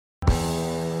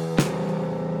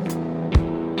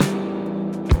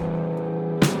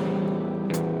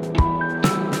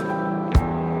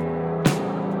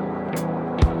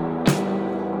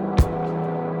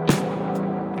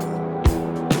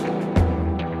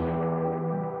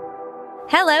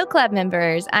Hello, club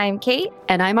members. I'm Kate.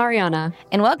 And I'm Ariana.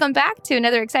 And welcome back to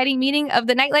another exciting meeting of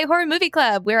the Nightlight Horror Movie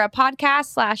Club. We're a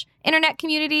podcast/internet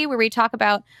community where we talk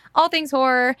about all things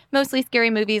horror, mostly scary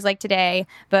movies like today,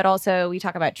 but also we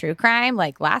talk about true crime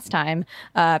like last time,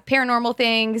 paranormal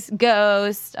things,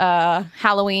 ghosts,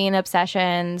 Halloween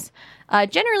obsessions,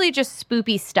 generally just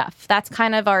spoopy stuff. That's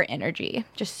kind of our energy,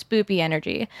 just spoopy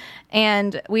energy.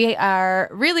 And we are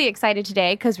really excited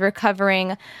today because we're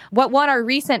covering what won our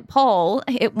recent poll.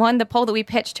 It won the poll that we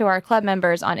pitched to our club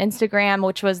members on Instagram,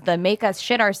 which was the Make Us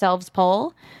Shit Ourselves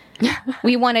poll.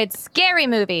 We wanted scary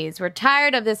movies. We're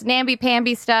tired of this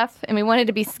namby-pamby stuff, and we wanted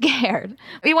to be scared.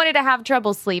 We wanted to have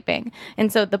trouble sleeping.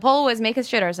 And so the poll was Make Us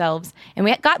Shit Ourselves. And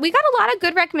we got a lot of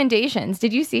good recommendations.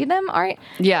 Did you see them, Ari?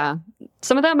 Yeah.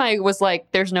 Some of them I was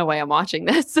like, there's no way I'm watching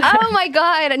this. Oh my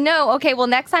God. No. Okay. Well,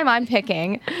 next time I'm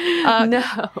picking. No.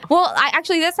 Well,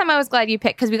 this time I was glad you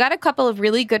picked because we got a couple of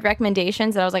really good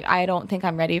recommendations that I was like, I don't think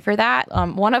I'm ready for that.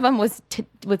 One of them was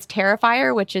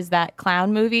Terrifier, which is that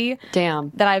clown movie.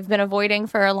 Damn. That I've been avoiding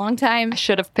for a long time. I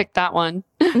should have picked that one.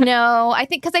 No, I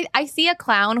think because I see a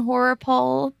clown horror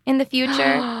poll in the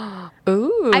future.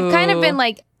 Ooh. I've kind of been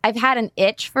like, I've had an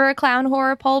itch for a clown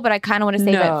horror poll, but I kind of want to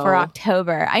save it for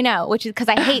October. I know, which is because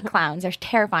I hate clowns. They're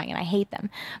terrifying and I hate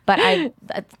them. But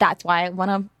that's why I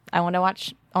want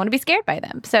to be scared by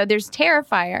them. So there's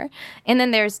Terrifier. And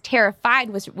then there's Terrified,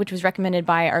 which was recommended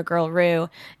by our girl Rue.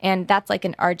 And that's like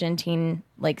an Argentine,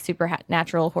 like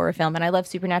supernatural horror film. And I love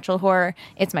supernatural horror.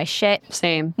 It's my shit.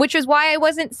 Same. Which is why I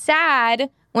wasn't sad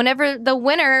whenever the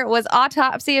winner was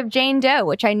Autopsy of Jane Doe,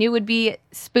 which I knew would be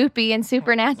spoopy and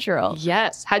supernatural.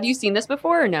 Yes. Had you seen this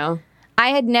before or no?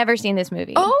 I had never seen this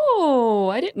movie. Oh,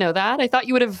 I didn't know that. I thought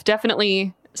you would have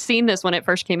definitely seen this when it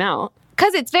first came out.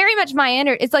 Because it's very much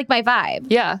it's like my vibe.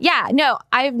 Yeah. Yeah. No,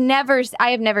 I have never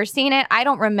seen it. I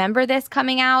don't remember this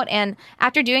coming out. And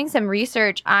after doing some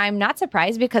research, I'm not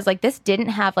surprised because like this didn't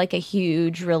have like a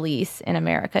huge release in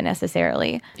America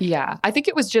necessarily. Yeah. I think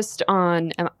it was just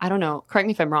on, I don't know, correct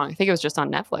me if I'm wrong. I think it was just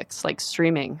on Netflix, like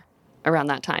streaming around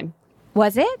that time.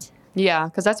 Was it? Yeah,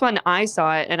 because that's when I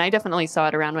saw it, and I definitely saw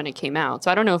it around when it came out. So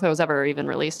I don't know if it was ever even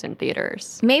released in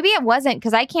theaters. Maybe it wasn't,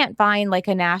 because I can't find like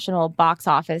a national box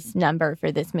office number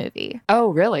for this movie. Oh,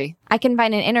 really? I can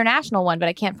find an international one, but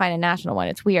I can't find a national one.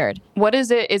 It's weird. What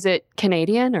is it? Is it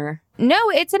Canadian or? No,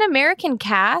 it's an American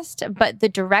cast, but the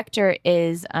director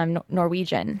is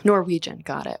Norwegian. Norwegian,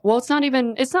 got it. Well, it's not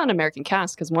an American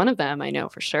cast, because one of them I know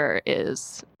for sure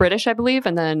is British, I believe,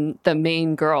 and then the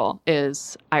main girl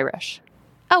is Irish.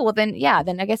 Oh, well, then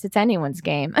I guess it's anyone's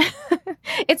game.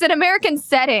 It's an American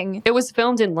setting. It was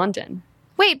filmed in London.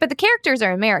 Wait, but the characters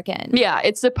are American. Yeah,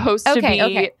 it's supposed to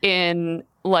be in,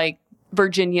 like,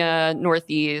 Virginia,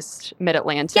 Northeast,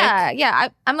 Mid-Atlantic. Yeah.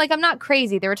 I'm not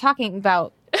crazy. They were talking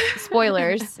about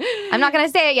spoilers. I'm not going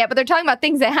to say it yet, but they're talking about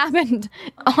things that happened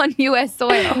on U.S.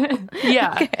 soil.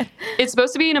 Yeah. Okay. It's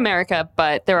supposed to be in America,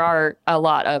 but there are a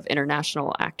lot of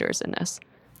international actors in this.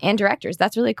 And directors.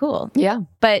 That's really cool. Yeah.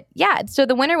 But yeah, so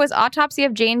the winner was Autopsy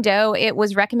of Jane Doe. It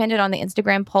was recommended on the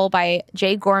Instagram poll by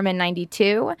J.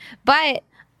 Gorman92. But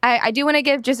I do want to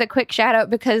give just a quick shout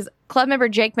out because club member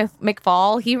Jake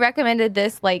McFall, he recommended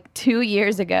this like 2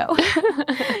 years ago.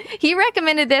 He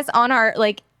recommended this on our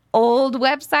like old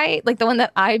website, like the one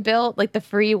that I built, like the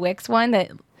free Wix one that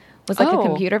was like a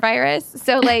computer virus.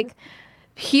 So like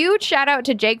huge shout out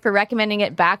to Jake for recommending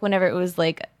it back whenever it was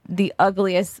like the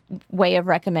ugliest way of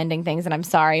recommending things, and I'm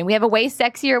sorry. And we have a way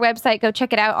sexier website. Go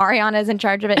check it out. Ariana's in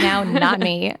charge of it now, not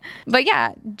me. But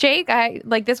yeah, Jake,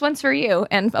 this one's for you.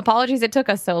 And apologies it took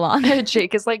us so long.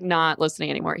 Jake is like not listening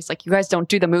anymore. He's like, you guys don't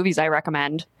do the movies I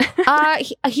recommend.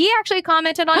 He actually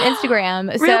commented on Instagram.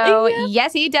 Really? So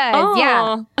yes, he does.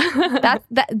 Oh. Yeah.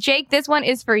 Jake, this one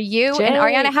is for you. Jake. And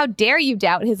Ariana, how dare you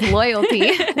doubt his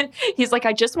loyalty? He's like,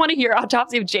 I just want to hear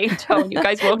Autopsy of Jane Doe. You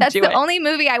guys won't do it. That's the only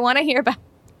movie I want to hear about.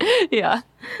 Yeah.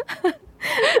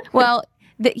 Well,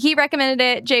 he recommended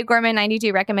it. J.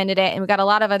 Gorman92 recommended it. And we got a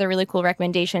lot of other really cool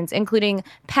recommendations, including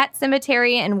Pet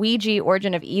Sematary and Ouija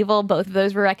Origin of Evil. Both of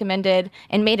those were recommended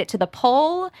and made it to the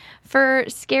poll for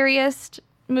scariest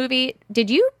movie. Did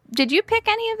you pick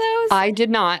any of those? I did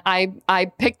not.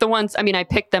 I picked the ones, I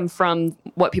picked them from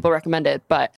what people recommended,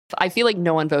 but I feel like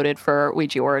no one voted for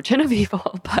Ouija Origin of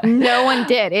Evil. But no one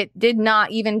did. It did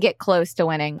not even get close to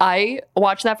winning. I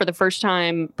watched that for the first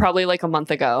time probably like a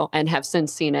month ago and have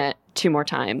since seen it 2 more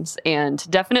times and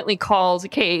definitely called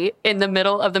Kate in the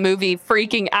middle of the movie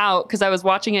freaking out because I was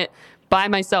watching it by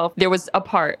myself. There was a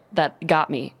part that got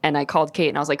me, and I called Kate,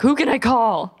 and I was like, who can I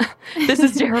call? This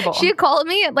is terrible. She called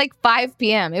me at like 5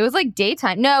 p.m. It was like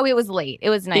daytime. No, it was late. It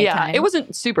was nighttime. Yeah, it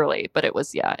wasn't super late, but it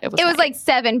was, it was It was like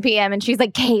 7 p.m. and she's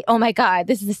like, Kate, oh my God,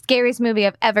 this is the scariest movie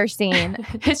I've ever seen.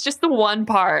 It's just the one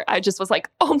part. I just was like,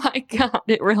 oh my God,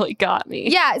 it really got me.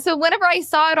 Yeah, so whenever I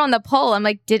saw it on the poll, I'm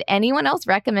like, did anyone else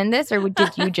recommend this or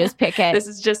did you just pick it? This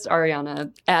is just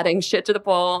Ariana adding shit to the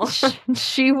poll.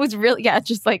 She was really,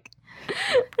 just like,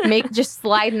 just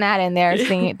sliding that in there,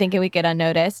 thinking we get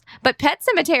unnoticed. But Pet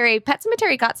Cemetery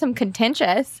got some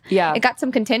contentious. Yeah. It got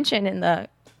some contention in the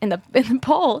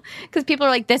poll because people are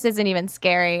like, this isn't even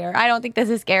scary, or I don't think this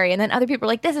is scary. And then other people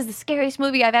are like, this is the scariest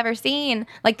movie I've ever seen,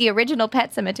 like the original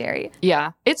Pet Cemetery.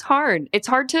 Yeah, it's hard. It's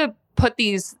hard to put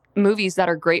these movies that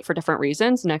are great for different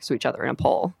reasons next to each other in a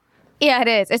poll. Yeah, it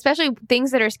is. Especially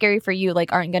things that are scary for you,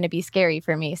 like, aren't going to be scary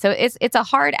for me. So it's a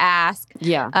hard ask.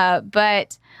 Yeah.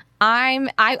 But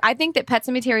I think that Pet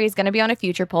Cemetery is going to be on a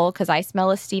future poll because I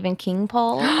smell a Stephen King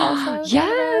poll also.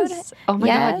 Yes. Oh my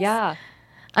God. Yeah.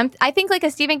 I think like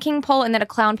a Stephen King poll and then a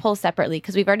clown poll separately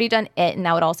because we've already done it and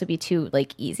that would also be too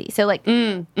like easy. So like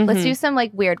let's do some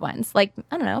like weird ones, like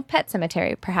I don't know, Pet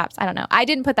Cemetery perhaps. I don't know. I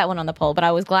didn't put that one on the poll, but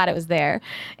I was glad it was there,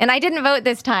 and I didn't vote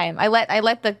this time. I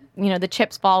let the the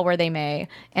chips fall where they may,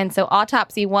 and so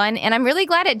Autopsy won, and I'm really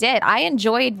glad it did. I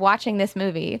enjoyed watching this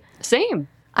movie. Same.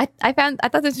 I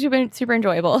thought this was super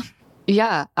enjoyable.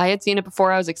 Yeah, I had seen it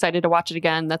before. I was excited to watch it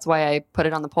again. That's why I put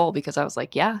it on the poll because I was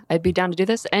like, yeah, I'd be down to do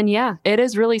this. And yeah, it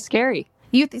is really scary.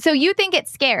 So you think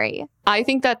it's scary? I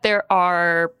think that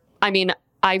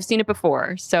I've seen it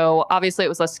before. So obviously it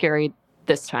was less scary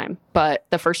this time. But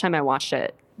the first time I watched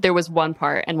it, there was one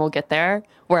part, and we'll get there,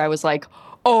 where I was like,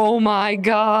 oh my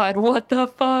God, what the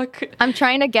fuck? I'm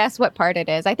trying to guess what part it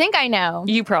is. I think I know.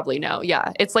 You probably know.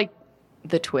 Yeah. It's like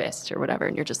the twist or whatever.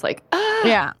 And you're just like, ah.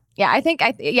 Yeah. Yeah, I think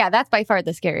that's by far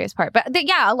the scariest part. But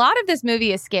a lot of this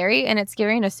movie is scary, and it's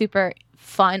scary in a super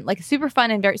fun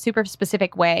and very super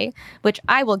specific way, which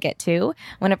I will get to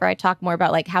whenever I talk more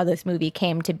about like how this movie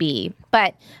came to be.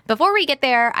 But before we get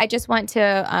there, I just want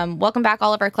to welcome back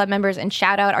all of our club members and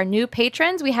shout out our new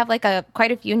patrons. We have like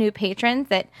quite a few new patrons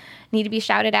that need to be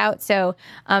shouted out. So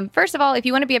first of all, if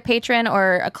you want to be a patron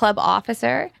or a club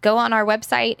officer, go on our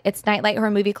website. It's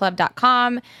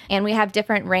nightlighthorrormovieclub.com. And we have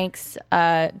different ranks,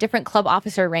 different club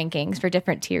officer rankings for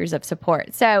different tiers of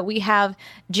support. So we have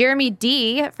Jeremy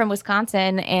D from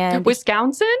Wisconsin. And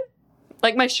Wisconsin?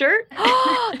 Like my shirt?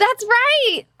 That's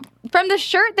right. From the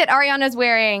shirt that Ariana's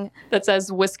wearing. That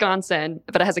says Wisconsin,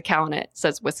 but it has a cow in it. It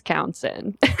says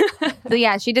Wisconsin. So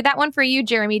yeah, she did that one for you,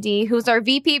 Jeremy D, who's our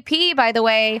VPP, by the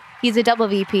way. He's a double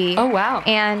VP. Oh, wow.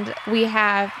 And we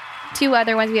have two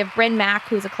other ones. We have Bryn Mack,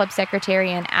 who's a club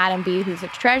secretary, and Adam B, who's a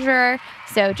treasurer.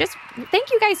 So just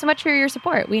thank you guys so much for your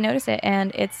support. We notice it,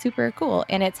 and it's super cool.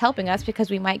 And it's helping us because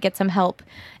we might get some help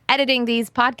editing these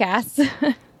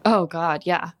podcasts. Oh, God,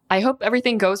 yeah. I hope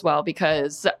everything goes well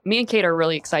because me and Kate are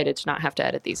really excited to not have to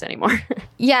edit these anymore.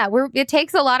 Yeah, it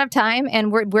takes a lot of time,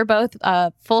 and we're both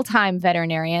full-time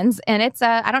veterinarians. And it's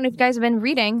I don't know if you guys have been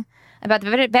reading about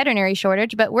the veterinary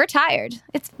shortage, but we're tired.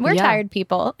 We're tired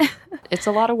people. It's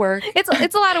a lot of work.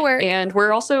 It's a lot of work. And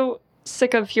we're also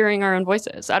sick of hearing our own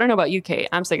voices. I don't know about you, Kate.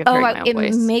 I'm sick of hearing my own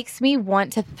voice. It makes me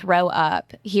want to throw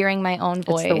up hearing my own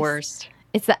voice. It's the worst.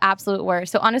 It's the absolute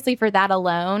worst. So honestly, for that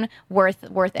alone, worth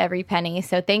every penny.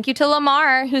 So thank you to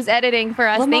Lamar, who's editing for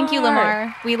us. Lamar. Thank you,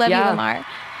 Lamar. We love you, Lamar.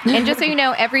 And just so you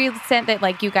know, every cent that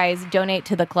like you guys donate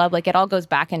to the club, like it all goes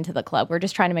back into the club. We're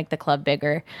just trying to make the club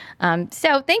bigger.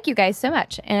 So thank you guys so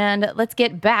much. And let's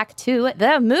get back to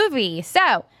the movie.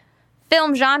 So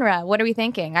film genre, what are we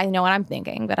thinking? I know what I'm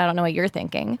thinking, but I don't know what you're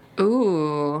thinking.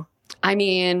 Ooh. I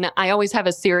mean, I always have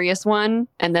a serious one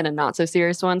and then a not so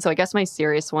serious one. So I guess my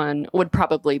serious one would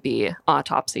probably be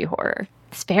autopsy horror.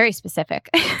 It's very specific.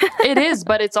 It is,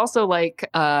 but it's also like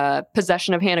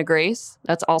Possession of Hannah Grace.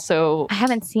 That's also... I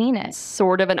haven't seen it.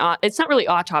 Sort of it's not really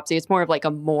autopsy. It's more of like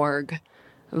a morgue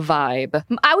vibe.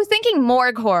 I was thinking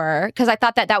morgue horror because I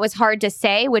thought that was hard to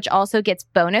say, which also gets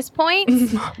bonus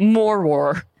points. More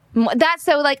war. That's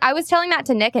so like I was telling that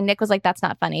to Nick and Nick was like, that's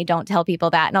not funny. Don't tell people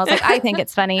that. And I was like, I think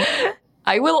it's funny.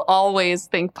 I will always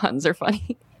think puns are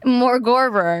funny.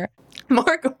 Morgorver.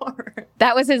 Morgorver.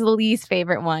 That was his least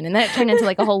favorite one. And then it turned into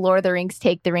like a whole Lord of the Rings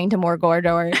take the ring to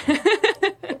Morgordor.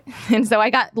 And so I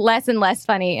got less and less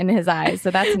funny in his eyes. So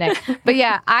that's Nick. But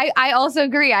yeah, I also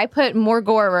agree. I put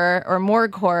Morgorver or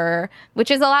morgue horror,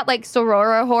 which is a lot like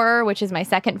Sorora horror, which is my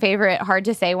second favorite, hard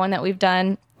to say one that we've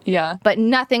done. Yeah. But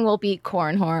nothing will beat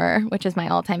corn horror, which is my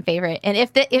all-time favorite. And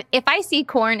if I see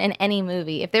corn in any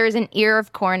movie, if there is an ear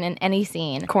of corn in any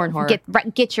scene, Corn horror.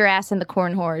 Get your ass in the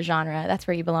corn horror genre. That's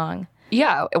where you belong.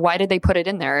 Yeah. Why did they put it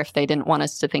in there if they didn't want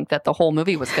us to think that the whole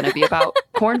movie was going to be about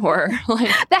corn horror? Like,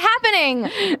 The Happening!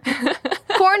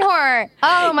 Corn horror.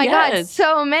 Oh my God, Yes.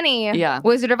 so many. Yeah.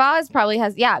 Wizard of Oz probably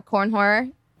has, corn horror.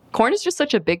 corn is just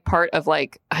such a big part of,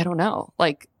 like, I don't know,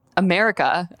 like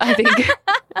America. I think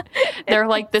they're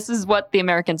like, this is what the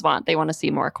Americans want. They want to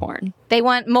see more corn. They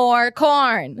want more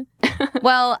corn.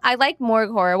 Well, I like more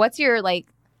horror. What's your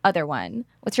other one?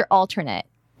 What's your alternate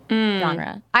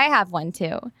genre? I have one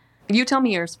too. You tell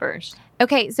me yours first.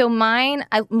 Okay, so mine,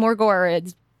 more gore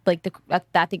is I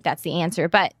think that's the answer.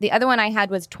 But the other one I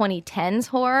had was 2010s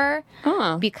horror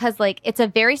because it's a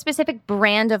very specific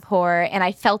brand of horror, and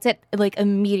I felt it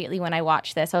immediately when I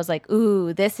watched this. I was like,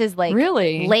 ooh, this is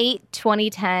Really? late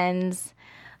 2010s.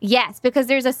 Yes, because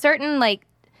there's a certain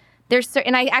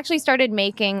and I actually started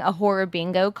making a horror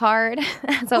bingo card.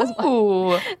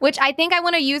 Ooh. Which I think I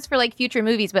want to use for future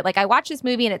movies. But I watched this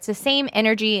movie and it's the same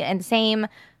energy and same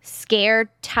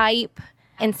scare type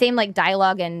and same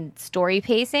dialogue and story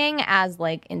pacing as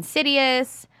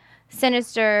Insidious,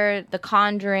 Sinister, The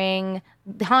Conjuring,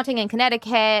 The Haunting in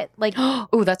Connecticut.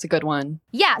 Ooh, that's a good one.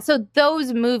 Yeah, so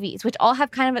those movies, which all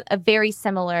have kind of a very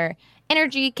similar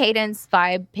energy, cadence,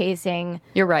 vibe, pacing.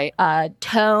 You're right.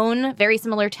 Tone, very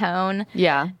similar tone.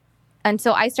 Yeah. And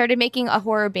so I started making a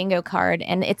horror bingo card,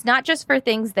 and it's not just for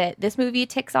things that this movie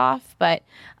ticks off, but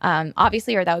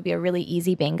obviously, or that would be a really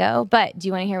easy bingo. But do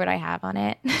you want to hear what I have on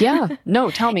it? Yeah. No,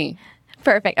 tell me.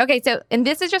 Perfect. Okay, so, and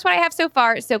this is just what I have so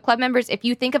far. So club members, if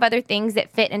you think of other things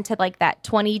that fit into that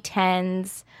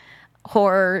 2010s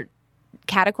horror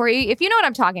category, if you know what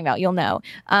I'm talking about, you'll know.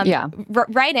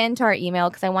 Write into our email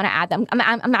because I want to add them.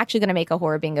 I'm actually going to make a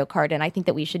horror bingo card, and I think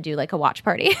that we should do a watch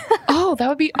party. Oh, that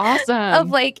would be awesome.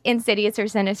 Of Insidious or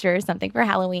Sinister or something for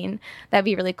Halloween. That'd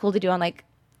be really cool to do on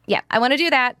I want to do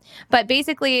that. But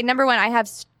basically, number one, I have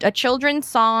a children's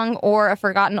song or a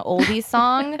forgotten oldies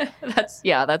song.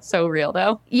 That's so real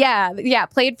though. Yeah,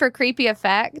 played for creepy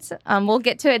effect. We'll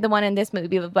get to it, the one in this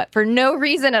movie, but for no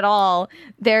reason at all,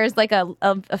 there's a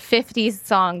 50s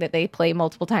song that they play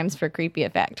multiple times for creepy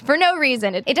effect. For no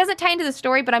reason. It doesn't tie into the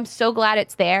story, but I'm so glad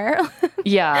it's there.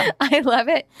 Yeah. I love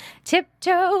it.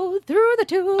 Tiptoe through the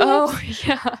tulips. Oh,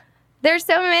 yeah. There's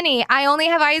so many. I Only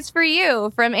Have Eyes for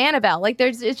You from Annabelle.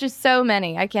 It's just so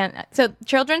many. I can't. So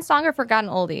children's song or forgotten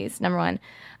oldies, number one.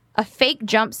 A fake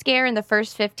jump scare in the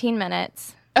first 15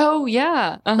 minutes. Oh,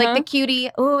 yeah. Uh-huh. The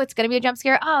cutie, oh, it's going to be a jump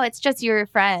scare. Oh, it's just your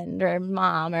friend or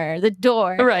mom or the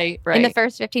door. Right. In the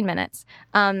first 15 minutes.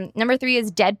 Number three is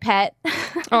Dead Pet.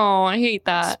 Oh, I hate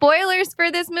that. Spoilers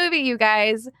for this movie, you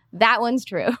guys. That one's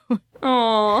true.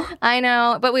 Oh, I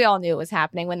know, but we all knew it was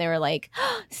happening when they were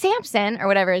Samson or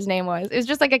whatever his name was. It was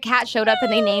just a cat showed up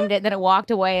and they named it, then it walked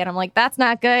away, and I'm like, that's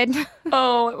not good.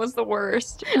 Oh, it was the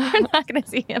worst. We're not going to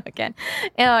see him again.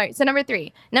 All right, so number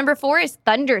three. Number four is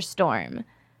Thunderstorm.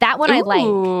 That one I like.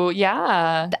 Ooh,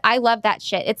 yeah. I love that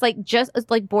shit. It's it's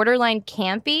borderline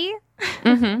campy.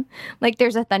 Mm-hmm.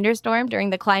 There's a thunderstorm during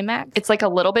the climax. It's a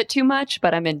little bit too much,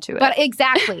 but I'm into it. But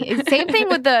exactly. Same thing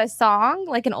with the song,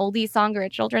 an oldie song or a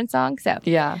children's song. So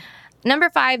yeah. Number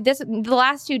five, the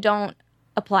last two don't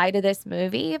apply to this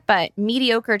movie, but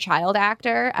mediocre child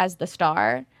actor as the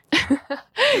star.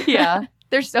 Yeah.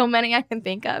 There's so many I can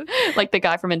think of. The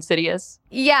guy from Insidious.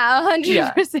 Yeah,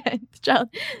 100%. Child.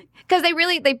 Because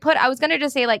they put, I was going to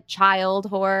just say child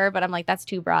horror, but I'm that's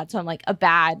too broad. So I'm a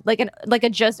bad, a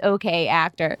just okay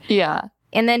actor. Yeah.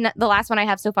 And then the last one I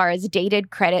have so far is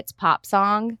dated credits pop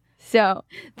song. So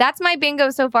that's my bingo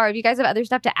so far. If you guys have other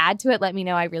stuff to add to it, let me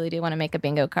know. I really do want to make a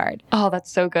bingo card. Oh,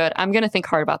 that's so good. I'm going to think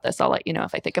hard about this. I'll let you know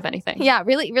if I think of anything. Yeah,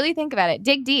 really, really think about it.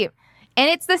 Dig deep. And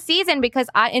it's the season because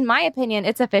in my opinion,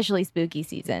 it's officially spooky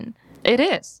season. It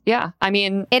is. Yeah. I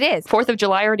mean, it is. 4th of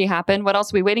July already happened. What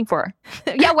else are we waiting for?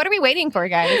 Yeah. What are we waiting for,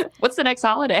 guys? What's the next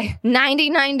holiday?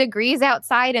 99 degrees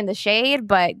outside in the shade,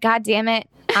 but God damn it,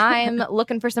 I'm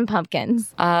looking for some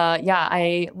pumpkins. Yeah.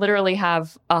 I literally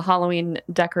have a Halloween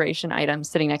decoration item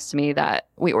sitting next to me that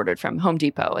we ordered from Home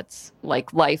Depot. It's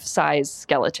life-size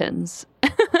skeletons.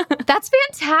 That's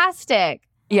fantastic.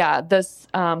 Yeah. This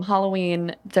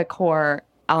Halloween decor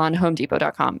on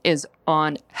homedepot.com is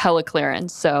on hella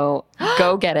clearance. So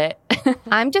go get it.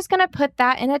 I'm just going to put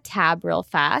that in a tab real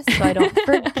fast so I don't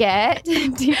forget.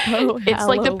 It's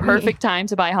like the perfect time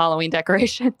to buy Halloween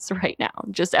decorations right now.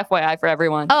 Just FYI for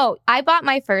everyone. Oh, I bought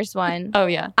my first one. Oh,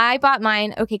 yeah. I bought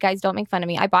mine. Okay, guys, don't make fun of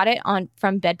me. I bought it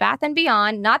from Bed Bath &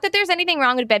 Beyond. Not that there's anything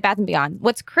wrong with Bed Bath & Beyond.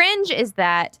 What's cringe is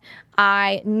that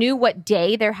I knew what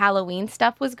day their Halloween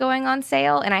stuff was going on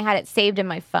sale, and I had it saved in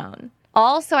my phone.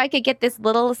 Also, I could get this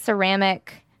little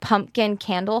ceramic pumpkin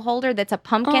candle holder that's a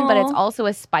pumpkin, but it's also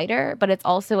a spider, but it's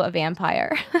also a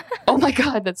vampire. Oh my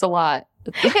God, that's a lot.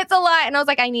 It's a lot. And I was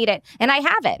like, I need it. And I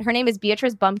have it. Her name is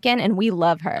Beatrice Bumpkin, and we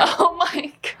love her. Oh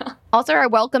my God. Also, our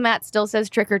welcome mat still says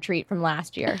trick or treat from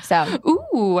last year. So,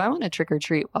 ooh, I want a trick or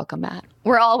treat welcome mat.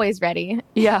 We're always ready.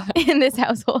 Yeah. In this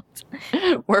household.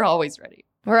 We're always ready.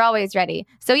 We're always ready.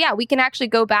 So yeah, we can actually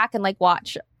go back and like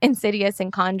watch Insidious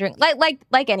and Conjuring,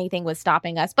 like anything was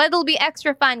stopping us. But it'll be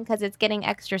extra fun because it's getting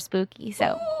extra spooky.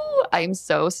 So ooh, I'm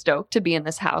so stoked to be in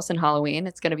this house in Halloween.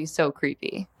 It's going to be so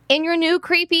creepy. In your new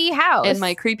creepy house. In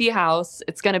my creepy house,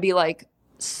 it's going to be like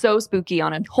so spooky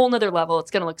on a whole nother level. It's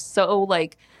going to look so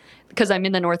like, because I'm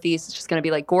in the Northeast, it's just going to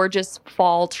be like gorgeous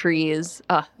fall trees.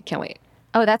 I can't wait.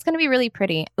 Oh, that's going to be really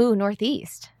pretty. Ooh,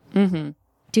 Northeast. Mm-hmm.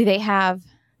 Do they have,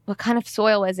 what kind of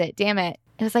soil is it? Damn it.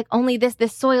 It was like only this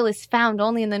soil is found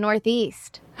only in the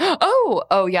Northeast.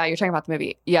 Oh yeah, you're talking about the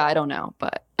movie. Yeah, I don't know,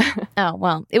 but. Oh,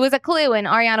 well, it was a clue, and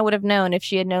Ariana would have known if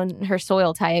she had known her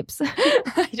soil types.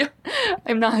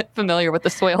 I'm not familiar with the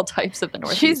soil types of the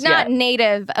Northeast. She's not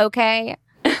native, okay?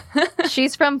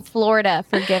 She's from Florida.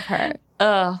 Forgive her.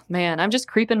 Oh, man. I'm just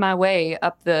creeping my way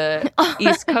up the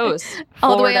East Coast.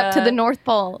 All the way up to the North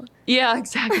Pole. Yeah,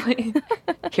 exactly.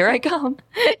 Here I come.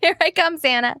 Here I come,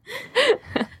 Santa.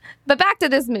 But back to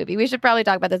this movie. We should probably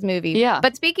talk about this movie. Yeah.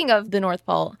 But speaking of the North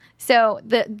Pole, so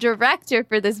the director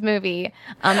for this movie,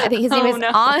 I think his name is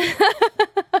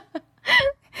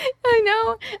I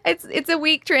know it's a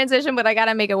weak transition, but I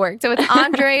gotta make it work. So it's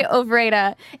Andre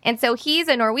Ovreda, and so he's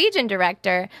a Norwegian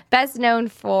director, best known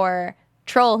for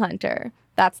Troll Hunter.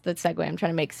 That's the segue I'm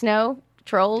trying to make. Snow.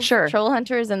 Trolls? Sure. Troll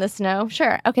Hunters in the snow?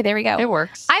 Sure. Okay, there we go. It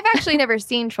works. I've actually never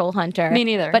seen Troll Hunter. Me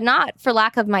neither. But not for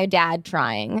lack of my dad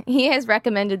trying. He has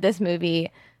recommended this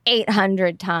movie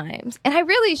 800 times. And I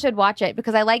really should watch it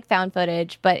because I like found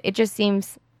footage, but it just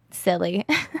seems silly.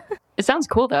 It sounds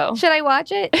cool, though. Should I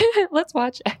watch it? Let's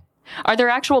watch it. Are there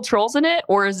actual trolls in it,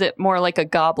 or is it more like a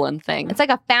goblin thing? It's like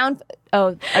a found...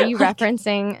 Oh, are you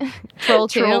referencing Troll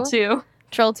 2? Troll 2.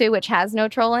 Troll 2, which has no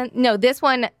troll in. No, this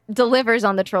one delivers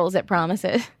on the trolls it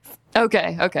promises.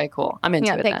 Okay, cool. I'm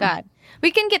into it. Thank God.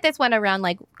 We can get this one around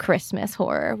like Christmas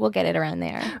horror. We'll get it around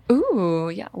there. Ooh,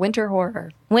 yeah. Winter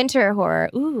horror. Winter horror.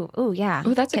 Ooh, yeah.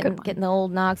 Ooh, that's a good one. Getting the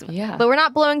old nogs. Yeah. But we're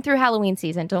not blowing through Halloween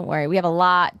season. Don't worry. We have a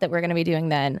lot that we're going to be doing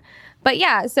then. But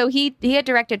yeah, so he had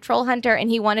directed Troll Hunter, and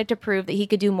he wanted to prove that he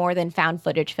could do more than found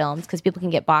footage films because people can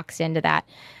get boxed into that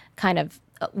kind of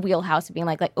wheelhouse of being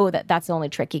like, oh, that's the only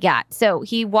trick you got. So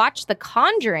he watched The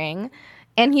Conjuring,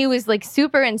 and he was like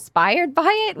super inspired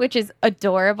by it, which is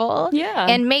adorable. Yeah.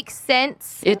 And makes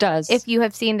sense. It does. If you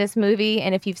have seen this movie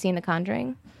and if you've seen The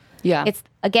Conjuring. Yeah. It's,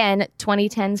 again,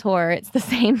 2010s horror. It's the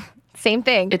same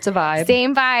thing. It's a vibe.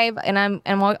 Same vibe, and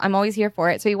I'm always here for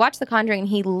it. So he watched The Conjuring, and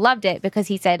he loved it because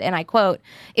he said, and I quote,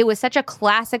 "It was such a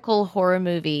classical horror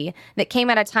movie that came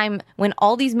at a time when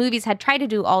all these movies had tried to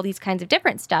do all these kinds of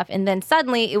different stuff, and then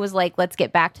suddenly it was like, let's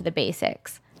get back to the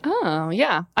basics." Oh,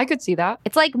 yeah. I could see that.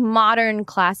 It's like modern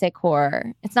classic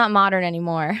horror. It's not modern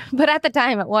anymore, but at the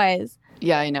time it was.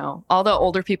 Yeah, I know. All the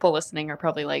older people listening are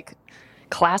probably like,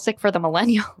 classic for the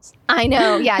millennials. I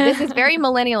know. Yeah, this is very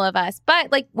millennial of us.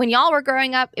 But like when y'all were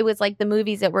growing up, it was like the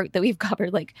movies that we've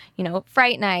covered, like, you know,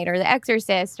 Fright Night or The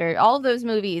Exorcist or all of those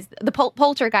movies, the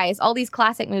Poltergeist, all these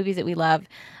classic movies that we love.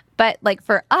 But like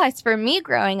for us, for me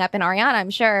growing up, and Ariana, I'm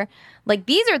sure, like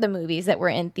these are the movies that were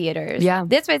in theaters. Yeah.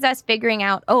 This was us figuring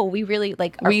out, oh, we really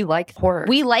like... We like horror.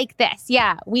 We like this.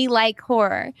 Yeah, we like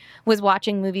horror. Was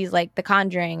watching movies like The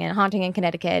Conjuring and Haunting in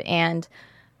Connecticut and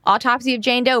Autopsy of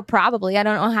Jane Doe, probably. I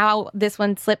don't know how this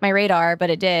one slipped my radar, but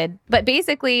it did. But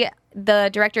basically, the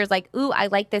director is like, ooh, I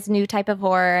like this new type of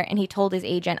horror. And he told his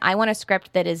agent, I want a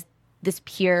script that is this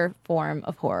pure form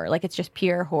of horror. Like, it's just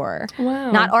pure horror. Wow.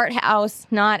 Not art house,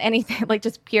 not anything. Like,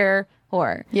 just pure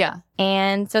horror. Yeah.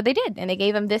 And so they did. And they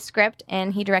gave him this script,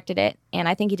 and he directed it. And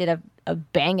I think he did a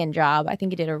banging job. I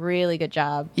think he did a really good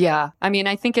job. Yeah. I mean,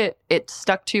 I think it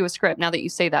stuck to a script. Now that you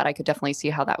say that, I could definitely see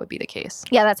how that would be the case.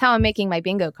 Yeah, that's how I'm making my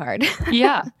bingo card.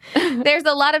 Yeah. There's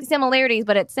a lot of similarities,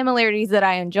 but it's similarities that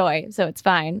I enjoy, so it's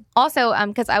fine. Also,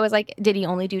 because I was like, did he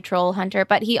only do Troll Hunter?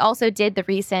 But he also did the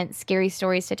recent Scary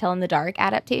Stories to Tell in the Dark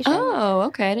adaptation. Oh,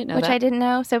 okay. I didn't know which that. I didn't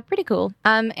know, so pretty cool.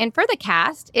 And for the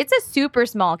cast, it's a super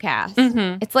small cast.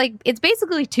 It's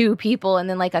basically 2 people and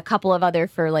then like a couple of other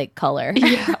for like color.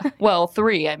 Yeah. Well,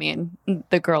 3. I mean,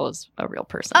 the girl is a real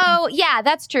person. Oh, yeah,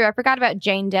 that's true. I forgot about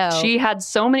Jane Doe. She had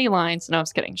so many lines. No, I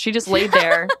was kidding. She just laid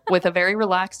there with a very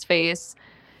relaxed face.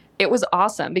 It was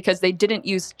awesome because they didn't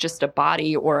use just a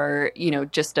body or,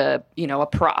 just a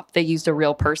prop. They used a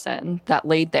real person that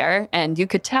laid there. And you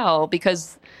could tell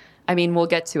because, I mean, we'll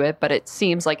get to it, but it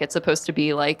seems like it's supposed to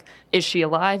be like, is she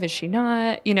alive? Is she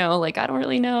not? I don't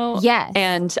really know. Yes.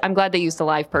 And I'm glad they used a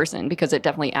live person because it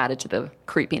definitely added to the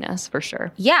creepiness for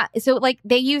sure. Yeah. So like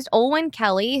they used Olwen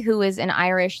Kelly, who is an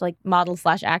Irish like model /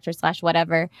 actress /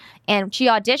 whatever. And she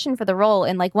auditioned for the role.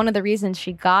 And like one of the reasons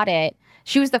she got it,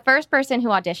 she was the first person who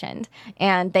auditioned,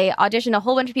 and they auditioned a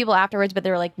whole bunch of people afterwards, but they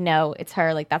were like, no, it's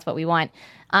her. Like, that's what we want.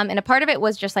 And a part of it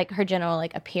was just like her general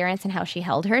like appearance and how she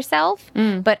held herself.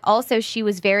 But also she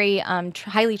was very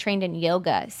highly trained in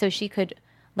yoga. So she could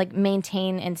like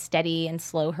maintain and steady and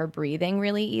slow her breathing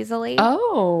really easily.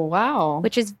 Oh, wow.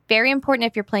 Which is very important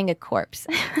if you're playing a corpse.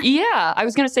 Yeah. I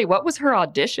was going to say, what was her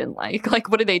audition like? Like,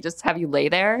 what did they just have you lay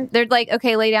there? They're like,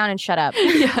 okay, lay down and shut up.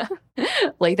 Yeah.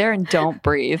 Lay there and don't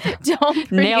breathe. Don't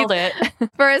breathe. Nailed it.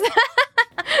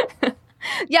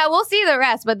 Yeah, we'll see the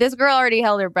rest, but this girl already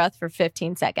held her breath for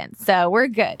 15 seconds, so we're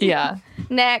good. Yeah.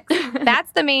 Next,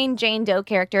 that's the main Jane Doe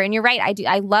character, and you're right.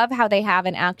 I love how they have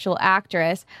an actual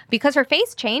actress because her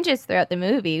face changes throughout the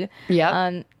movie.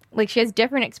 Yeah. Like she has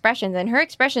different expressions, and her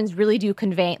expressions really do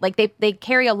convey. Like they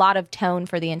carry a lot of tone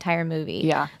for the entire movie.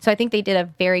 Yeah. So I think they did a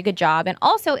very good job. And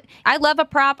also, I love a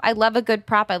prop. I love a good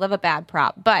prop. I love a bad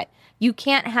prop. But you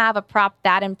can't have a prop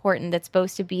that important that's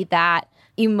supposed to be that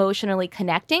emotionally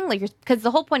connecting, like because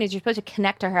the whole point is you're supposed to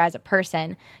connect to her as a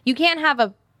person. You can't have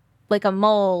a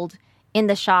mold in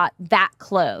the shot that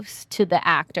close to the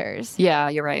actors. Yeah,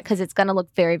 you're right. Because it's going to look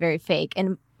very, very fake.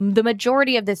 And the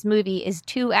majority of this movie is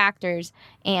 2 actors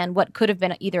and what could have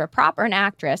been either a prop or an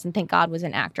actress, and thank God was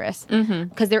an actress,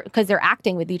 because they're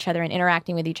acting with each other and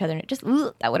interacting with each other, and it just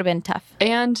that would have been tough.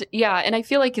 And yeah, and I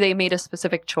feel like they made a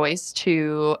specific choice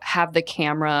to have the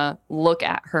camera look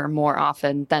at her more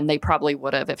often than they probably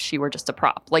would have if she were just a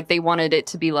prop. Like they wanted it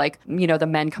to be like, the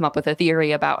men come up with a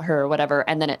theory about her or whatever,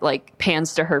 and then it like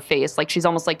pans to her face, like she's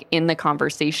almost like in the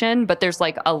conversation, but there's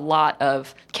like a lot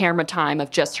of camera time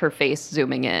of just her face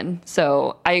zooming in.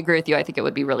 So I agree with you. I think it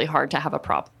would be really hard to have a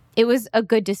prop. It was a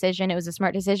good decision. It was a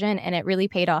smart decision, and it really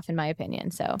paid off in my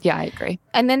opinion. So yeah, I agree.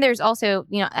 And then there's also,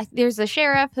 there's the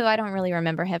sheriff who I don't really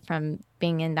remember him from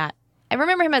being in that. I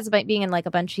remember him as being in like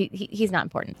a bunch. He's not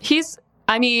important.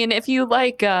 I mean, if you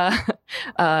like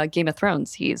Game of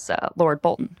Thrones, he's Lord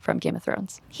Bolton from Game of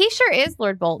Thrones. He sure is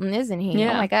Lord Bolton, isn't he?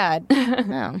 Yeah. Oh my God.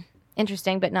 Oh.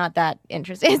 Interesting, but not that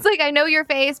interesting. It's like I know your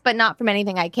face, but not from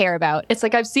anything I care about. It's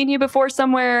like I've seen you before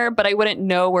somewhere, but I wouldn't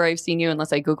know where I've seen you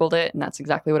unless I Googled it. And that's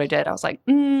exactly what I did. I was like,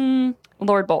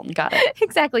 Lord Bolton, got it.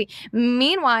 Exactly.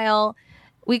 Meanwhile,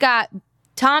 we got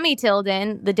Tommy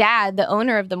Tilden, the dad, the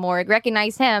owner of the morgue,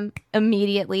 recognized him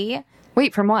immediately.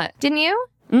 Wait, from what? Didn't you?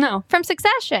 No. From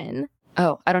Succession.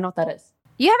 Oh, I don't know what that is.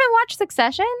 You haven't watched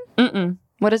Succession? Mm-mm.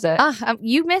 What is it?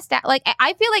 You missed out. Like,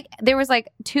 I feel like there was like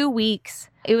 2 weeks.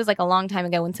 It was like a long time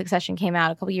ago when Succession came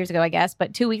out, a couple years ago, I guess.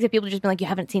 But 2 weeks of people just been like, you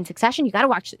haven't seen Succession? You got to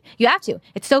watch it. You have to.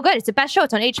 It's so good. It's the best show.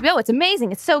 It's on HBO. It's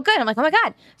amazing. It's so good. I'm like, oh my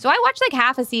God. So I watched like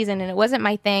half a season and it wasn't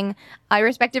my thing. I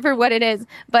respect it for what it is.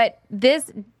 But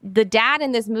the dad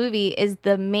in this movie is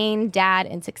the main dad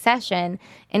in Succession.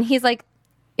 And he's like,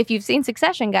 if you've seen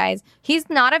Succession, guys, he's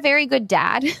not a very good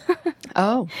dad.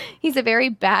 Oh. He's a very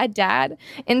bad dad.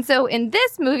 And so in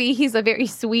this movie, he's a very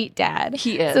sweet dad.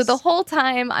 He is. So the whole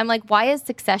time, I'm like, why is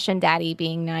Succession daddy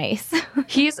being nice?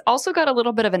 He's also got a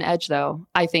little bit of an edge, though,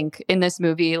 I think, in this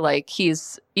movie. Like, you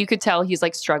could tell he's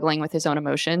like struggling with his own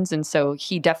emotions. And so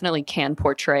he definitely can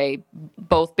portray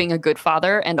both being a good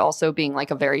father and also being like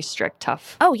a very strict,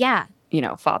 tough. Oh, yeah.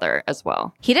 Father as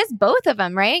well. He does both of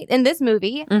them, right? In this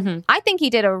movie. Mm-hmm. I think he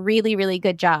did a really, really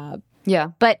good job.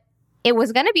 Yeah. But it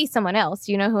was going to be someone else.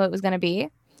 You know who it was going to be?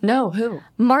 No, who?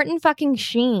 Martin fucking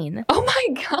Sheen. Oh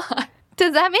my God.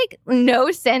 Does that make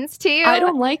no sense to you? I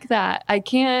don't like that. I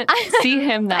can't see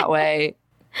him that way.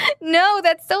 No,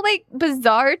 that's so like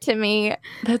bizarre to me.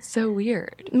 That's so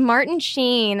weird. Martin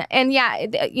Sheen. And yeah,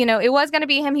 it was going to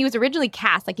be him. He was originally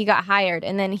cast, like he got hired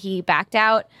and then he backed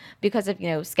out because of,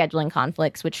 scheduling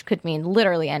conflicts, which could mean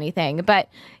literally anything. But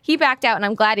he backed out and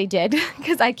I'm glad he did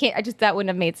because that wouldn't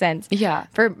have made sense. Yeah.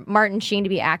 For Martin Sheen to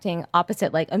be acting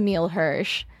opposite like Emil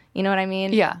Hirsch. You know what I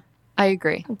mean? Yeah, I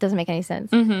agree. It doesn't make any sense.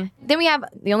 Mm-hmm. Then we have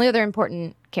the only other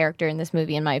important character in this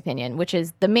movie, in my opinion, which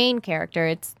is the main character.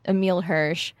 It's Emil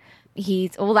Hirsch.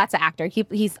 That's an actor.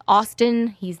 He's Austin.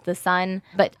 He's the son.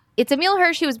 But it's Emil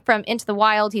Hirsch. He was from Into the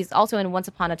Wild. He's also in Once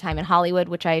Upon a Time in Hollywood,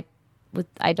 which I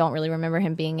don't really remember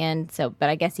him being in. But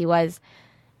I guess he was.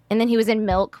 And then he was in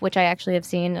Milk, which I actually have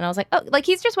seen. And I was like, oh, like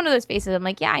he's just one of those faces. I'm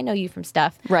like, yeah, I know you from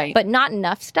stuff. Right. But not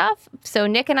enough stuff. So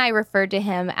Nick and I referred to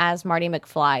him as Marty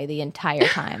McFly the entire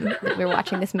time that we were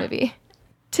watching this movie.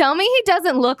 Tell me he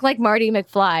doesn't look like Marty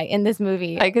McFly in this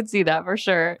movie. I could see that for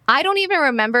sure. I don't even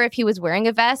remember if he was wearing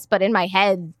a vest, but in my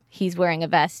head, he's wearing a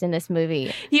vest in this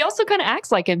movie. He also kind of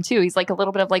acts like him, too. He's like a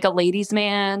little bit of like a ladies'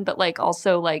 man, but like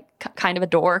also like kind of a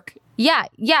dork. Yeah.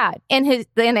 And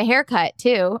the haircut,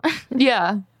 too.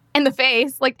 Yeah. And the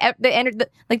face, like the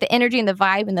energy and the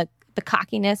vibe and the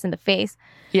cockiness and the face.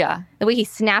 Yeah. The way he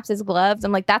snaps his gloves.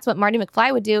 I'm like, that's what Marty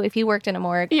McFly would do if he worked in a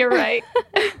morgue. You're right.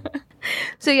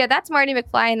 So yeah, that's Marty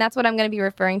McFly, and that's what I'm going to be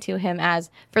referring to him as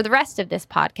for the rest of this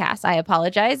podcast. I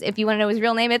apologize. If you want to know his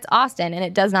real name, it's Austin, and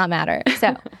it does not matter.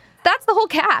 So that's the whole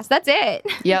cast. That's it.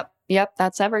 Yep.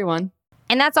 That's everyone.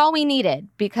 And that's all we needed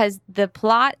because the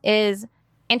plot is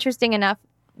interesting enough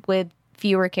with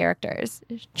fewer characters.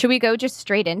 Should we go just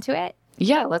straight into it?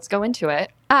 Yeah, let's go into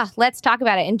it. Let's talk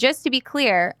about it. And just to be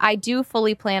clear, I do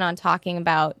fully plan on talking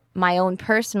about my own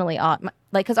personally,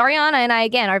 because Ariana and I,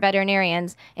 again, are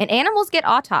veterinarians, and animals get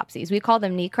autopsies. We call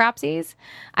them necropsies.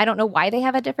 I don't know why they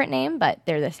have a different name, but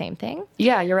they're the same thing.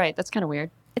 Yeah, you're right. That's kind of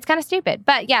weird. It's kind of stupid.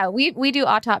 But yeah, we do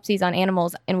autopsies on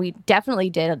animals, and we definitely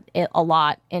did it a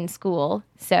lot in school.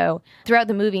 So throughout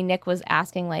the movie, Nick was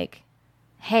asking, like,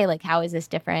 hey, like, how is this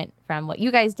different from what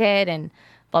you guys did? And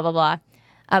blah, blah, blah.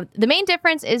 The main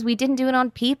difference is we didn't do it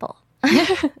on people.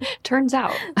 Turns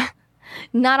out.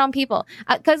 Not on people.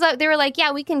 Because they were like,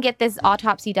 yeah, we can get this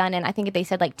autopsy done. And I think they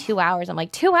said like 2 hours. I'm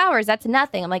like, 2 hours? That's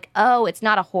nothing. I'm like, oh, it's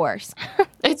not a horse.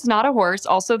 It's not a horse.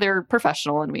 Also, they're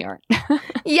professional and we aren't.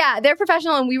 Yeah, they're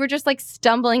professional. And we were just like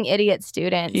stumbling idiot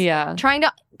students. Yeah.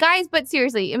 Guys, but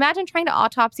seriously, imagine trying to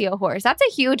autopsy a horse. That's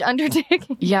a huge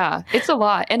undertaking. Yeah, it's a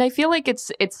lot. And I feel like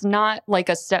it's not like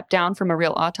a step down from a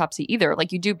real autopsy either.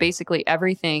 Like you do basically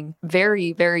everything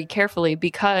very, very carefully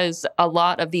because a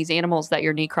lot of these animals that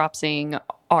you're necropsying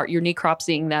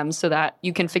them so that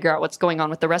you can figure out what's going on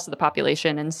with the rest of the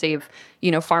population and save,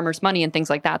 farmers money and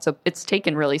things like that. So it's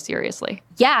taken really seriously.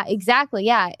 Yeah, exactly.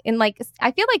 Yeah. And like,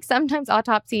 I feel like sometimes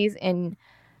autopsies in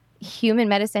human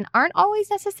medicine aren't always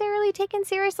necessarily taken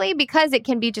seriously because it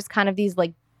can be just kind of these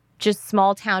like just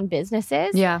small town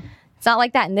businesses. Yeah. It's not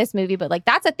like that in this movie, but like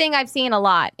that's a thing I've seen a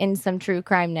lot in some true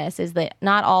crime-ness is that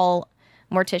not all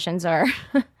morticians are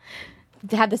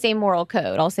have the same moral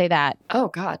code. I'll say that. Oh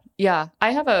God. Yeah.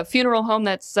 I have a funeral home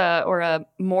that's or a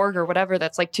morgue or whatever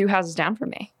that's like 2 houses down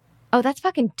from me. Oh, that's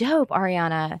fucking dope,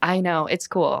 Ariana. I know. It's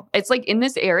cool. It's like in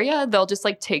this area, they'll just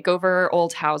like take over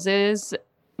old houses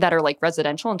that are like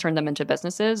residential and turn them into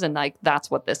businesses. And like,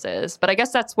 that's what this is. But I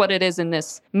guess that's what it is in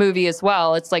this movie as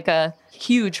well. It's like a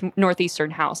huge northeastern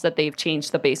house that they've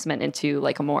changed the basement into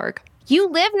like a morgue. You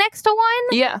live next to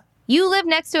one? Yeah. You live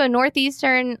next to a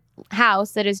northeastern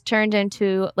house that is turned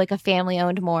into like a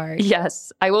family-owned morgue.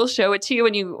 Yes. I will show it to you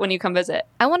when you come visit.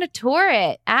 I want to tour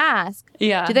it. Ask.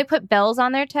 Yeah. Do they put bells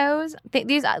on their toes?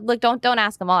 These look, don't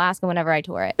ask them. I'll ask them whenever I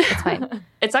tour it. It's fine.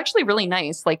 It's actually really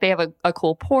nice. Like they have a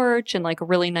cool porch and like a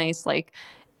really nice like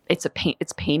it's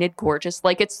painted gorgeous.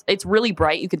 Like it's really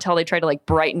bright. You can tell they try to like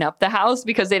brighten up the house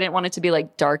because they didn't want it to be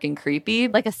like dark and creepy.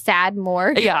 Like a sad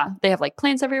morgue. Yeah. They have like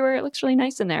plants everywhere. It looks really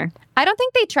nice in there. I don't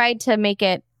think they tried to make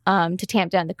it to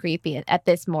tamp down the creepy at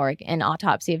this morgue in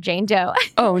Autopsy of Jane Doe.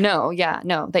 Oh, no. Yeah,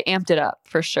 no. They amped it up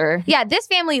for sure. Yeah, this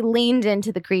family leaned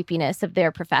into the creepiness of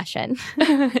their profession.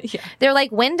 Yeah. They're like,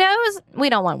 windows? We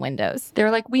don't want windows.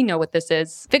 They're like, we know what this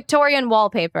is. Victorian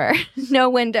wallpaper. No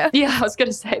window. Yeah, I was going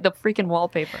to say the freaking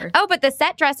wallpaper. Oh, but the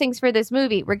set dressings for this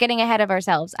movie, we're getting ahead of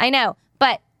ourselves. I know,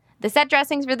 but the set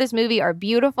dressings for this movie are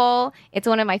beautiful. It's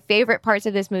one of my favorite parts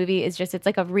of this movie is just it's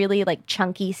like a really like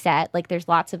chunky set. Like there's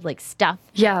lots of like stuff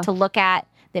to look at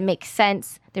that makes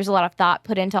sense. There's a lot of thought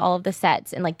put into all of the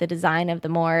sets and like the design of the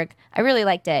morgue. I really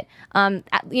liked it. From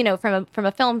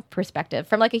a film perspective,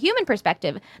 from like a human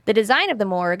perspective, the design of the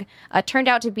morgue turned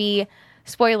out to be,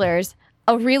 spoilers,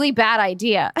 a really bad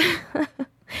idea.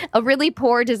 A really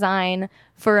poor design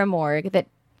for a morgue that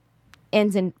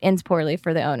ends poorly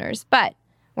for the owners. But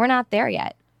we're not there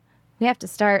yet. We have to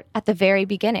start at the very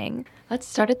beginning. Let's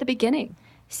start at the beginning.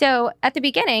 So at the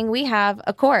beginning, we have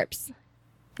a corpse,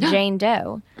 Jane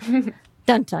Doe.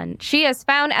 Dun dun. She is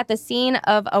found at the scene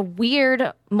of a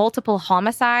weird multiple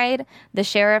homicide. The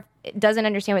sheriff doesn't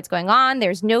understand what's going on.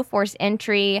 There's no forced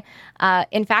entry.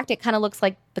 In fact, it kind of looks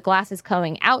like the glass is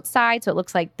going outside. So it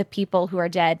looks like the people who are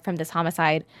dead from this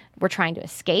homicide were trying to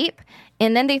escape.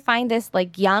 And then they find this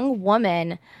like young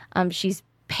woman. She's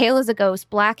pale as a ghost,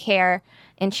 black hair,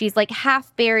 and she's like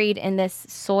half buried in this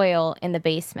soil in the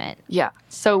basement. Yeah,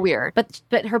 so weird.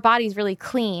 But her body's really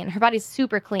clean. Her body's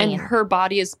super clean. And her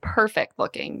body is perfect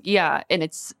looking. Yeah, and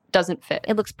it's doesn't fit.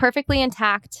 It looks perfectly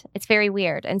intact. It's very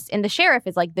weird. And the sheriff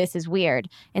is like, this is weird.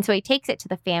 And so he takes it to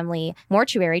the family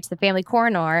mortuary, to the family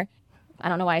coroner. I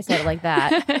don't know why I said it like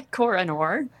that.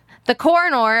 Coroner. The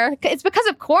coroner. It's because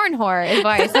of corn horror is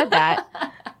why I said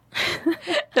that.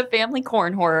 The family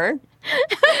corn horror.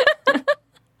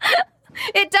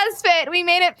 It does fit. We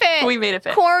made it fit. We made it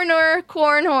fit. Corn horror.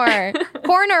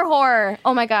 Corner horror.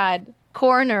 Oh my God.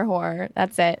 Coroner horror.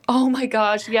 That's it. Oh my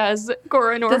gosh, yes.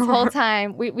 Coroner This horror. whole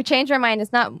time. We changed our mind.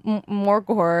 It's not morgue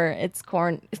horror. It's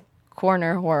corner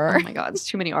horror. Oh my God, it's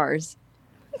too many R's.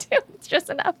 It's just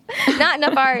enough. Not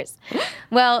enough R's.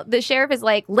 Well, the sheriff is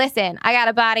like, listen, I got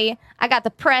a body. I got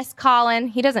the press calling.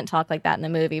 He doesn't talk like that in the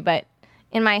movie, but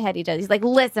in my head he does. He's like,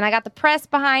 listen, I got the press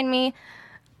behind me.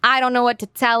 I don't know what to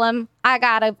tell him.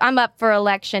 I'm up for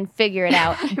election. Figure it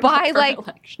out. By like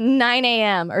 9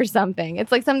 a.m. or something.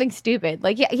 It's like something stupid.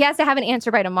 Like he has to have an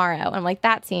answer by tomorrow. And I'm like,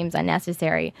 that seems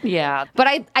unnecessary. Yeah. But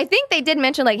I think they did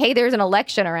mention like, hey, there's an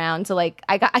election around. So like,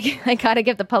 I got to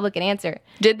give the public an answer.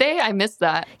 Did they? I missed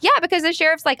that. Yeah, because the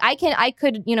sheriff's like, I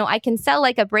can sell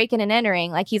like a break-in and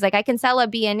entering. Like he's like, I can sell a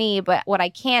B&E, but what I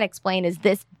can't explain is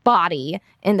this body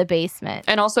in the basement.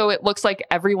 And also it looks like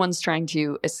everyone's trying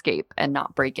to escape and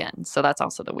not break in. So that's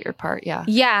also the weird part. Yeah.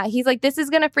 Yeah. He's like, this is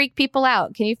going to freak people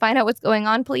out. Can you find out what's going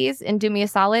on, please? And do me a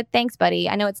solid? Thanks, buddy.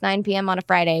 I know it's 9 p.m. on a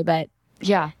Friday, but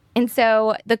yeah. And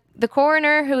so the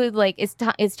coroner, who like is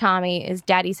Tommy, is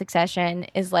Daddy Succession,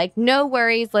 is like, no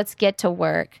worries, let's get to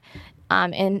work.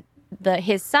 And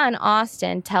his son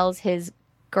Austin tells his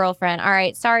girlfriend, all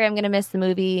right, sorry, I'm going to miss the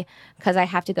movie because I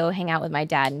have to go hang out with my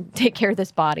dad and take care of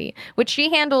this body, which she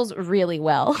handles really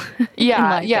well.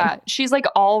 Yeah, yeah. She's like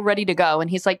all ready to go. And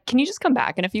he's like, can you just come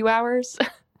back in a few hours?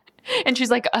 And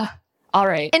she's like, all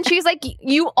right. And she's like,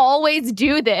 you always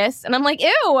do this. And I'm like,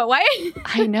 ew, why?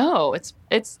 I know.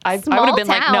 I would have been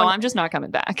like, no, I'm just not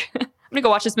coming back. I'm going to go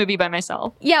watch this movie by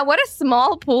myself. Yeah, what a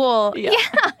small pool. Yeah.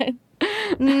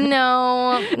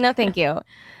 No, thank you.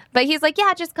 But he's like,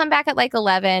 yeah, just come back at like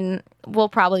 11. We'll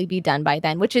probably be done by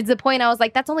then, which is the point. I was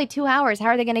like, that's only 2 hours. How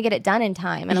are they going to get it done in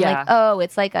time? And I'm like, oh,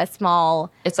 it's like a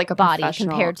small body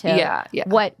compared to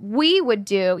what we would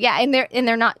do. Yeah, and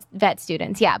they're not vet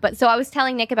students. Yeah, but so I was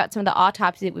telling Nick about some of the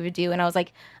autopsies that we would do, and I was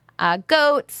like,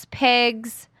 goats,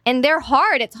 pigs. And they're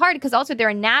hard. It's hard because also their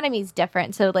anatomy is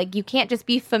different. So like you can't just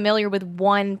be familiar with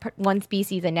one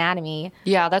species anatomy.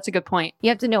 Yeah, that's a good point. You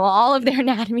have to know all of their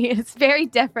anatomy. It's very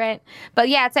different. But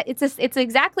yeah, it's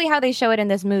exactly how they show it in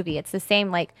this movie. It's the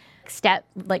same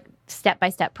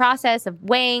step-by-step process of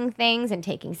weighing things and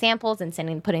taking samples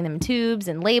and putting them in tubes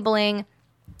and labeling.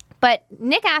 But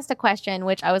Nick asked a question,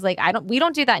 which I was like, we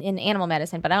don't do that in animal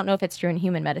medicine, but I don't know if it's true in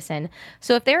human medicine.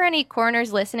 So if there are any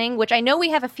coroners listening, which I know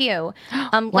we have a few,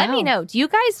 let me know. Do you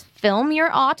guys film your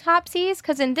autopsies?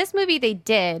 Because in this movie they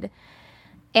did.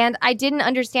 And I didn't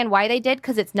understand why they did,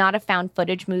 because it's not a found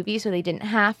footage movie, so they didn't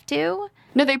have to.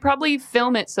 No, they probably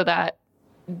film it so that,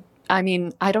 I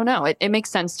mean, I don't know. It makes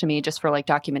sense to me just for like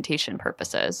documentation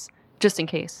purposes, just in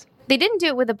case. They didn't do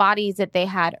it with the bodies that they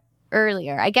had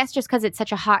earlier. I guess just because it's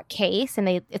such a hot case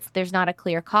and there's not a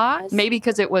clear cause. Maybe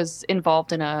because it was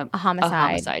involved in a homicide. A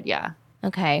homicide, yeah.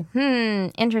 Okay.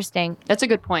 Interesting. That's a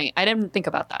good point. I didn't think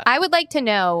about that. I would like to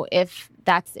know if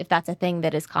that's a thing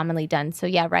that is commonly done. So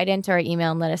yeah, write into our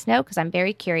email and let us know, because I'm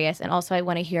very curious. And also I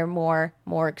want to hear more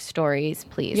morgue stories,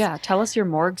 please. Yeah, tell us your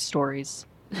morgue stories.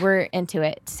 We're into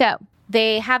it. So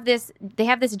they have this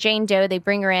Jane Doe. They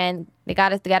bring her in. They got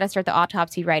to start the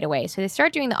autopsy right away. So they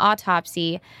start doing the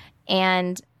autopsy,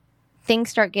 and things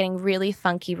start getting really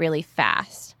funky really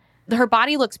fast. Her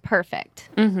body looks perfect.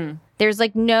 Mm-hmm. There's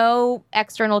like no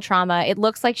external trauma. It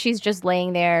looks like she's just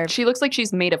laying there. She looks like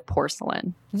she's made of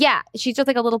porcelain. Yeah, she's just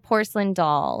like a little porcelain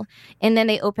doll. And then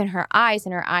they open her eyes,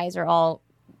 and her eyes are all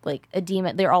like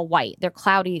edema. They're all white. They're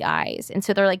cloudy eyes. And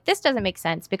so they're like, this doesn't make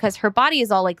sense, because her body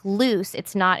is all like loose.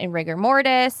 It's not in rigor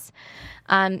mortis.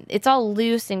 It's all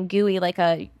loose and gooey, like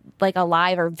a like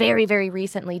alive or very, very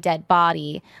recently dead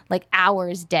body, like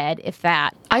hours dead, if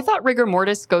that. I thought rigor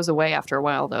mortis goes away after a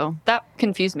while, though. That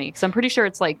confused me because I'm pretty sure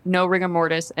it's like no rigor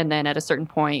mortis, and then at a certain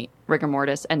point, rigor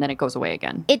mortis, and then it goes away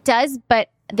again. It does, but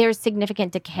there's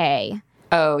significant decay.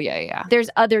 Oh, yeah. There's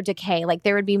other decay. Like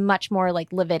there would be much more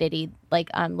like lividity, like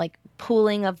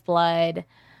pooling of blood,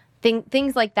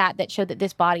 things like that show that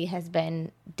this body has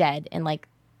been dead and like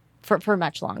for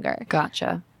much longer.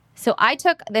 Gotcha. So I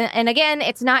took, and again,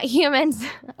 it's not humans,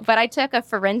 but I took a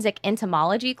forensic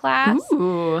entomology class.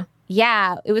 Ooh.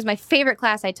 Yeah, it was my favorite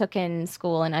class I took in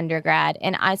school in undergrad.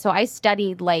 And I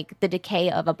studied like the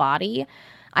decay of a body.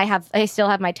 I still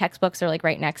have my textbooks are like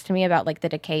right next to me about like the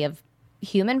decay of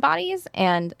human bodies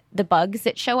and the bugs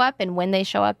that show up and when they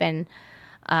show up and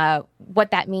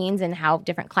what that means and how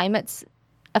different climates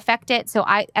affect it. So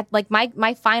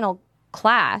my final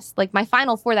class, like my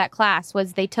final for that class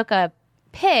was they took a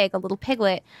little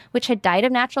piglet, which had died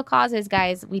of natural causes,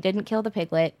 guys. We didn't kill the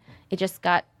piglet. It just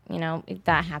got,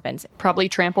 that happens. Probably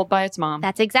trampled by its mom.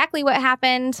 That's exactly what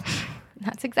happened.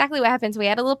 That's exactly what happens. We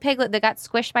had a little piglet that got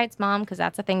squished by its mom because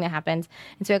that's a thing that happens.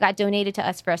 And so it got donated to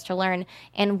us for us to learn.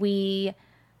 And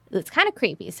it's kind of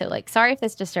creepy. So like, sorry if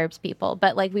this disturbs people,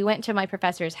 but like we went to my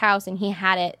professor's house and he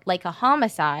had it like a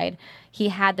homicide. He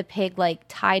had the pig like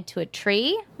tied to a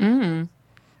tree. Mm.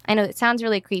 I know it sounds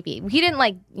really creepy. He didn't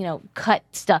like, cut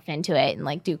stuff into it and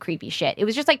like do creepy shit. It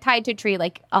was just like tied to a tree,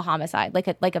 like a homicide, like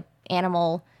a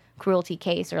animal cruelty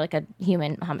case or like a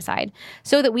human homicide,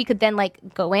 so that we could then like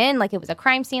go in like it was a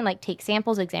crime scene, like take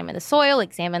samples, examine the soil,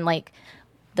 examine like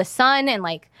the sun, and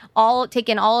like take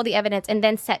in all of the evidence, and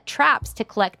then set traps to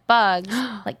collect bugs,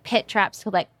 like pit traps to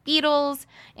collect beetles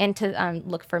and to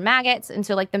look for maggots. And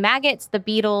so like the maggots, the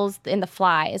beetles, and the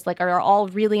flies like are all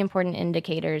really important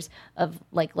indicators of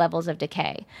like levels of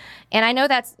decay. And I know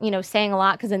that's saying a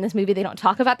lot because in this movie they don't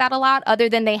talk about that a lot, other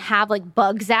than they have like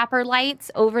bug zapper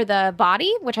lights over the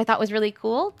body, which I thought was really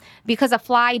cool because a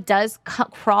fly does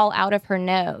crawl out of her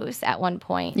nose at one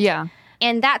point. Yeah.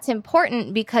 And that's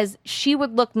important because she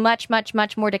would look much, much,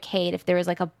 much more decayed if there was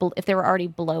if there were already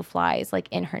blowflies like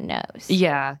in her nose.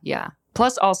 Yeah.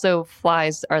 Plus, also,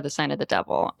 flies are the sign of the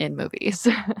devil in movies.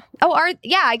 Yeah.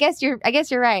 I guess you're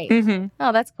right. Mm-hmm.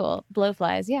 Oh, that's cool.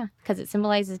 Blowflies, yeah, because it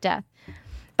symbolizes death.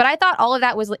 But I thought all of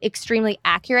that was extremely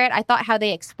accurate. I thought how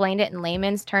they explained it in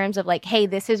layman's terms of like, hey,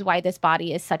 this is why this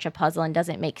body is such a puzzle and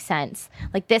doesn't make sense.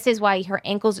 Like, this is why her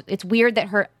ankles, it's weird that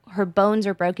her bones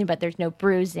are broken, but there's no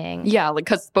bruising. Yeah, like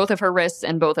because both of her wrists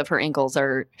and both of her ankles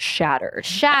are shattered.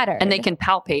 And they can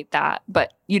palpate that,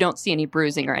 but you don't see any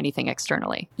bruising or anything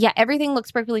externally. Yeah, everything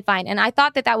looks perfectly fine. And I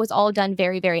thought that was all done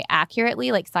very, very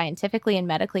accurately, like scientifically and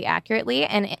medically accurately.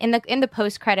 And in the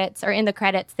post credits or in the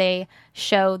credits, they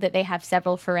show that they have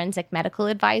several forensic medical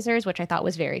advisors, which I thought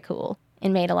was very cool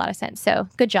and made a lot of sense. So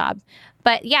good job.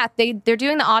 But yeah, they're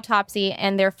doing the autopsy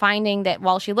and they're finding that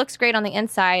while she looks great on the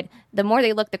inside, the more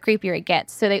they look, the creepier it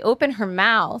gets. So they open her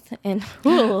mouth and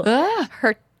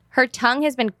her tongue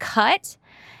has been cut.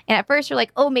 And at first you're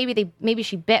like, oh, maybe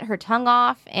she bit her tongue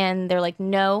off. And they're like,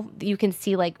 no, you can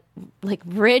see like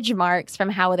ridge marks from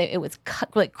how it was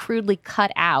cut, like crudely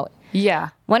cut out. Yeah.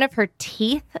 One of her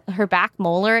teeth, her back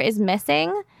molar is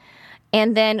missing.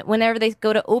 And then whenever they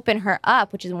go to open her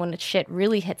up, which is when the shit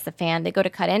really hits the fan, they go to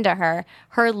cut into her,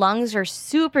 her lungs are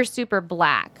super, super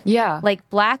black. Yeah. Like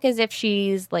black as if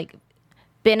she's like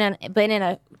been in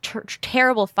a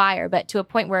terrible fire, but to a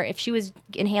point where if she was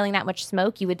inhaling that much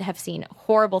smoke, you would have seen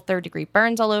horrible 3rd-degree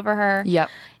burns all over her. Yep.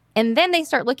 And then they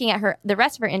start looking at the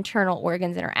rest of her internal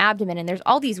organs in her abdomen, and there's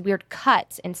all these weird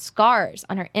cuts and scars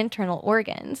on her internal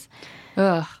organs.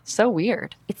 Ugh, so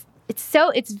weird.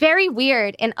 It's very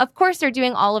weird. And of course they're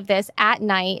doing all of this at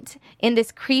night in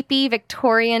this creepy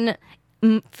Victorian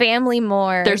family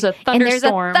morgue. There's a thunderstorm. And there's a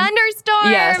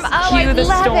thunderstorm. Yes, I the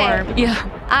love storm. it.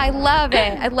 Yeah. I love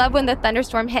it. I love when the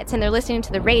thunderstorm hits and they're listening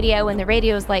to the radio and the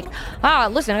radio's like,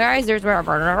 listen guys, there's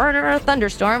a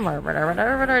thunderstorm.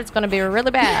 It's going to be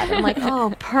really bad. I'm like,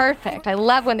 oh, perfect. I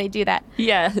love when they do that.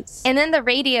 Yes. And then the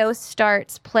radio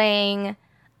starts playing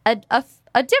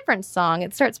a different song.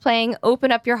 It starts playing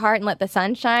 "Open Up Your Heart and Let the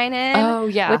Sun Shine In." Oh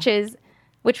yeah,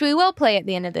 which we will play at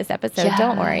the end of this episode. Yes.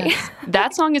 Don't worry.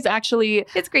 That song is actually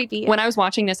it's creepy. When I was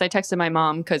watching this, I texted my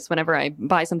mom because whenever I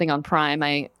buy something on Prime,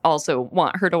 I also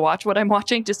want her to watch what I'm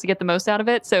watching just to get the most out of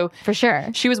it. So for sure,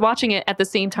 she was watching it at the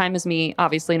same time as me,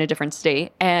 obviously in a different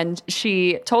state, and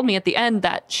she told me at the end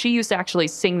that she used to actually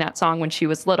sing that song when she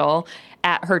was little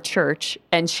at her church,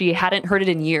 and she hadn't heard it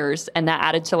in years, and that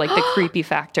added to like the creepy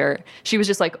factor. She was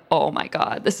just like, oh my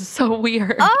God, this is so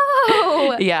weird.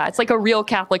 Oh! Yeah, it's like a real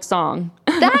Catholic song.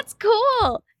 That's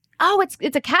cool. Oh,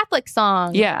 it's a Catholic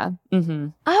song. Yeah. Mm-hmm.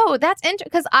 Oh, that's interesting.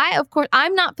 Because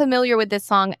I'm not familiar with this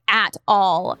song at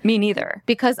all. Me neither.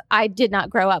 Because I did not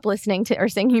grow up listening to or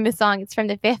singing the song. It's from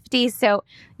the 50s. So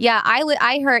yeah,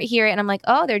 I hear it and I'm like,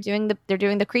 oh, they're doing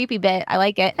the creepy bit. I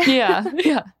like it. Yeah.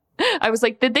 Yeah. I was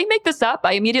like, did they make this up?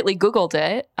 I immediately Googled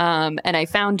it. And I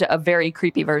found a very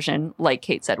creepy version. Like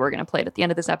Kate said, we're going to play it at the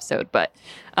end of this episode. But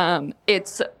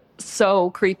it's so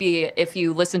creepy. If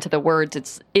you listen to the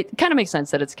words, it kind of makes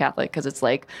sense that it's Catholic, because it's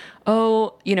like,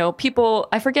 oh, people,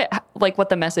 I forget like what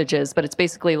the message is, but it's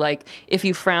basically like, if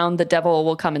you frown, the devil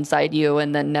will come inside you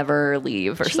and then never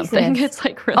leave or something. It's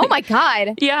like really, oh my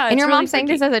God. Yeah. And your really mom sang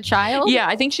this as a child? Yeah.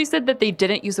 I think she said that they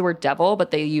didn't use the word devil, but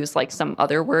they used like some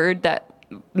other word that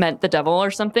meant the devil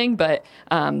or something. But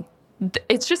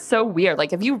it's just so weird.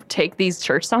 Like, if you take these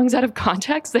church songs out of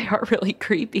context, they are really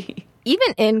creepy.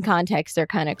 Even in context, they're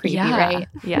kind of creepy, right?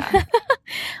 Yeah.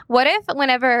 What if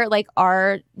whenever like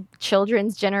our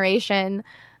children's generation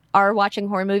are watching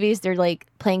horror movies, they're like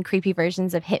playing creepy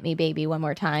versions of Hit Me Baby One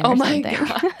More Time or something?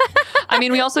 God. I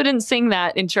mean, we also didn't sing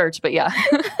that in church, but yeah.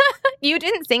 You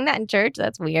didn't sing that in church?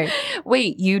 That's weird.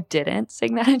 Wait, you didn't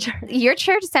sing that in church? Your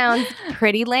church sounds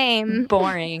pretty lame.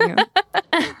 Boring.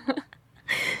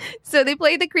 So they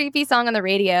played the creepy song on the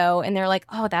radio and they're like,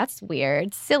 oh, that's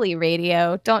weird. Silly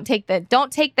radio. Don't take the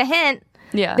hint.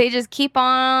 Yeah. They just keep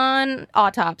on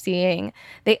autopsying.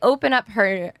 They open up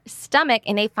her stomach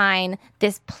and they find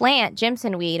this plant,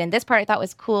 Jimson weed. And this part I thought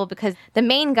was cool because the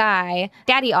main guy,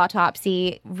 Daddy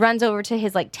Autopsy, runs over to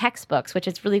his like textbooks, which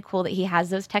is really cool that he has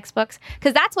those textbooks.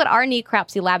 Because that's what our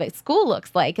necropsy lab at school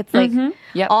looks like. It's like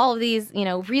all of these,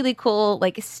 really cool,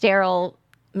 like sterile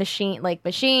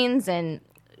machines and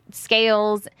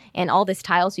scales and all this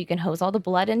tile so you can hose all the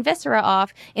blood and viscera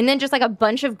off, and then just like a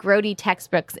bunch of grody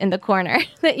textbooks in the corner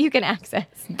that you can access.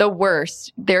 The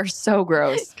worst. They're so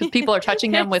gross because people are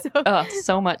touching them with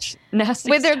so much nasty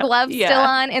with their stuff. gloves still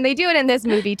on, and they do it in this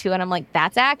movie too, and I'm like,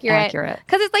 that's accurate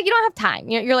because it's like you don't have time.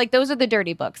 You're like, those are the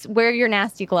dirty books, wear your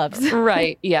nasty gloves.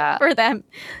 Right. Yeah. For them.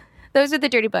 Those are the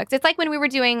dirty books. It's like when we were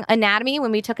doing anatomy,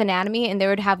 when we took anatomy, and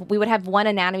we would have one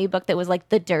anatomy book that was like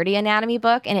the dirty anatomy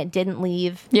book, and it didn't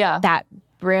leave that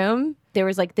room. There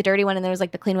was like the dirty one, and there was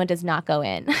like the clean one does not go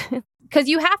in. Because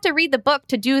you have to read the book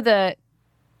to do the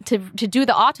to do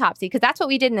the autopsy, because that's what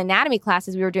we did in anatomy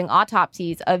classes. We were doing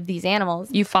autopsies of these animals.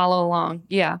 You follow along.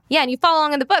 Yeah, and you follow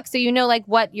along in the book, so you know like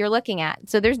what you're looking at.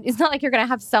 So it's not like you're gonna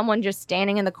have someone just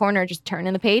standing in the corner just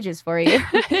turning the pages for you.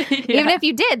 Even if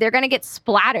you did, they're gonna get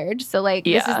splattered. So like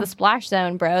this is the splash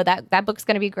zone, bro. That book's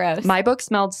gonna be gross. My book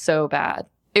smelled so bad.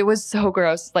 It was so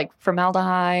gross, like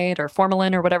formaldehyde or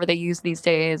formalin or whatever they use these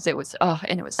days. It was,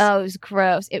 it was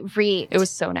gross. It reeked. It was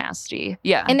so nasty.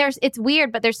 Yeah. And it's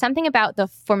weird, but there's something about the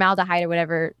formaldehyde or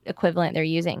whatever equivalent they're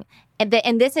using. And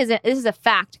this is a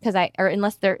fact, because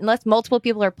unless multiple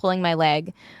people are pulling my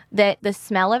leg, that the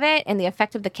smell of it and the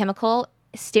effect of the chemical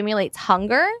stimulates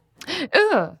hunger.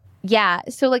 Ugh. Yeah.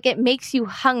 So like it makes you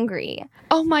hungry.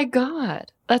 Oh my God.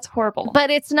 That's horrible. But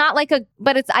it's not like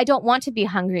I don't want to be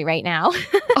hungry right now.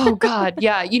 Oh God.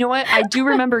 Yeah. You know what? I do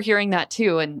remember hearing that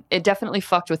too. And it definitely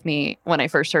fucked with me when I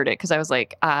first heard it. Cause I was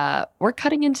like, we're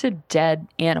cutting into dead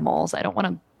animals. I don't want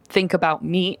to think about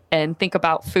meat and think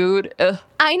about food. Ugh.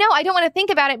 I know. I don't want to think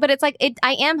about it, but it's like,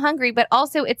 I am hungry, but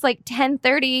also it's like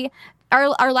 10:30.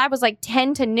 Our lab was like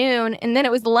 10 to noon, and then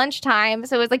it was lunchtime.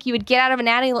 So it was like you would get out of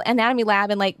anatomy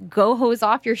lab and like go hose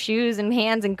off your shoes and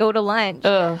hands and go to lunch.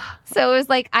 Ugh. So it was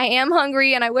like, I am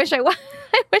hungry and I wish I was.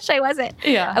 I wish I wasn't.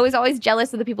 Yeah. I was always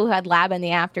jealous of the people who had lab in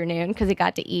the afternoon because he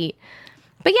got to eat.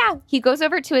 But yeah, he goes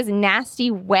over to his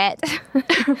nasty, wet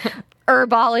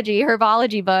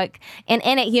herbology book, and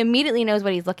in it, he immediately knows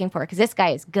what he's looking for because this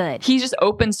guy is good. He just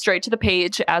opens straight to the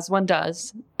page, as one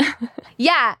does.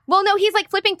 Yeah. Well, no, he's like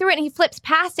flipping through it, and he flips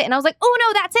past it, and I was like, oh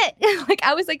no, that's it. Like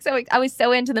I was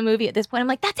so into the movie at this point. I'm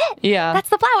like, that's it. Yeah. That's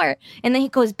the flower. And then he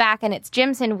goes back, and it's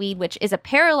Jimson weed, which is a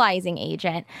paralyzing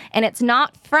agent, and it's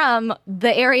not from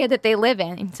the area that they live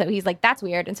in. And so he's like, that's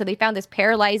weird. And so they found this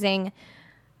paralyzing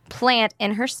plant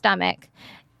in her stomach.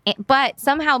 But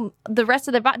somehow the rest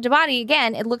of the body,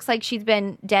 again, it looks like she's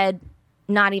been dead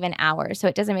not even hours, so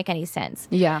it doesn't make any sense.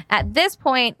 Yeah. At this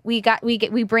point, we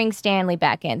bring Stanley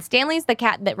back in. Stanley's the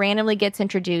cat that randomly gets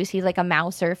introduced. He's like a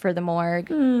mouser for the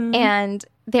morgue. And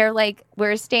they're like,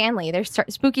 where's Stanley?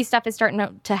 Spooky stuff is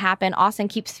starting to happen. Austin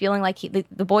keeps feeling like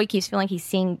the boy keeps feeling like he's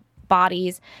seeing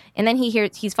bodies, and then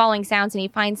he's following sounds and he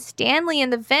finds Stanley in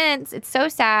the vents. It's so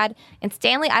sad. And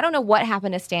Stanley, I don't know what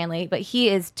happened to Stanley, but he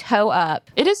is toe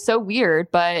up. It is so weird,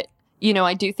 but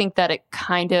I do think that it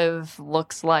kind of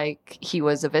looks like he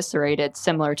was eviscerated,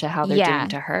 similar to how they're doing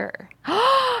to her.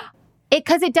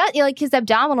 Because it does, like his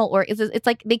abdominal, or it's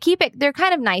like they keep it, they're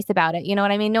kind of nice about it. You know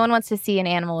what I mean? No one wants to see an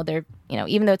animal. They're,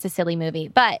 even though it's a silly movie,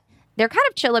 but they're kind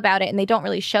of chill about it and they don't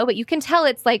really show, but you can tell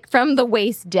it's like from the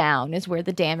waist down is where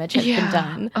the damage has been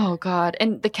done. Oh, God.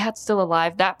 And the cat's still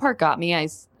alive. That part got me. I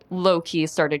low-key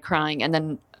started crying. And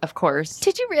then, of course.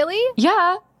 Did you really?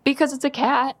 Yeah, because it's a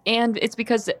cat. And it's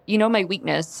because, my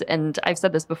weakness, and I've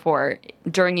said this before,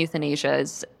 during euthanasia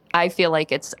is I feel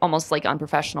like it's almost like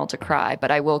unprofessional to cry,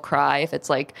 but I will cry if it's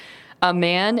like a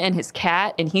man and his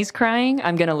cat and he's crying.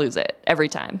 I'm going to lose it every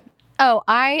time. Oh,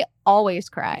 I always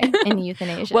cry in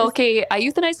euthanasia. Well, okay, I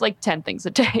euthanize like 10 things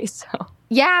a day, so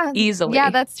yeah, easily.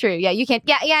 Yeah, that's true. Yeah, you can't.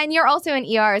 Yeah, and you're also in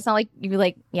ER. It's not like you're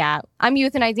like, I'm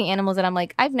euthanizing animals, and I'm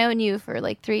like, I've known you for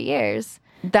like 3 years.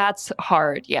 That's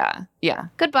hard. Yeah.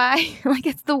 Goodbye. Like,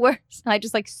 it's the worst. I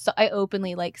just I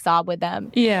openly like sob with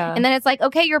them. Yeah. And then it's like,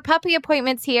 okay, your puppy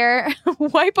appointment's here.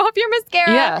 Wipe off your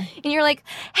mascara. Yeah. And you're like,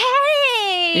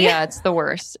 hey. Yeah, it's the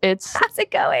worst. How's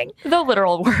it going? The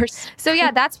literal worst. So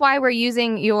yeah, that's why we're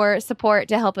using your support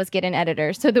to help us get an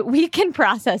editor so that we can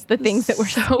process the things that we're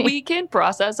saying. So we can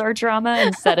process our trauma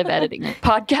instead of editing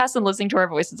podcasts and listening to our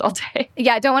voices all day.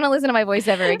 Yeah, I don't want to listen to my voice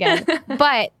ever again.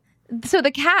 But so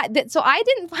the cat, so I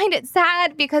didn't find it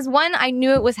sad because one, I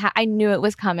knew it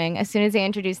was coming as soon as they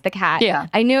introduced the cat. Yeah,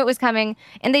 I knew it was coming,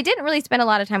 and they didn't really spend a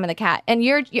lot of time on the cat. And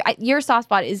your soft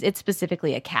spot is it's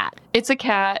specifically a cat. It's a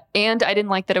cat, and I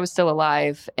didn't like that it was still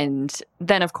alive. And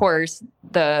then, of course,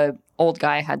 the old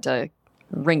guy had to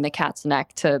wring the cat's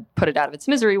neck to put it out of its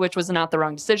misery, which was not the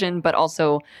wrong decision, but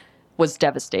also was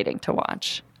devastating to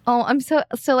watch. Oh, I'm so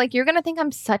like, you're going to think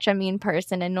I'm such a mean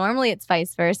person. And normally it's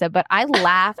vice versa, but I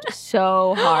laughed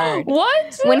so hard.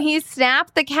 What? When he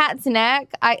snapped the cat's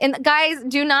neck. And guys,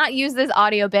 do not use this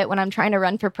audio bit when I'm trying to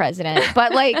run for president.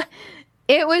 But like,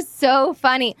 it was so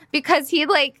funny because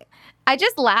I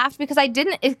just laughed because I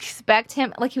didn't expect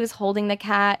him, like he was holding the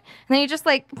cat. And then he just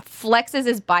like flexes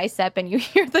his bicep and you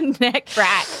hear the neck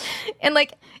crack. And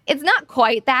like, it's not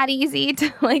quite that easy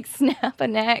to like snap a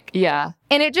neck. Yeah.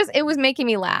 And it was making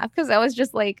me laugh because I was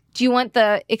just like, do you want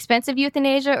the expensive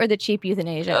euthanasia or the cheap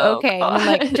euthanasia? Oh, okay. God. And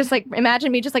then like, just like,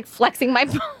 imagine me just like flexing my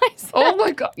bicep. Oh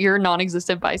my God. Your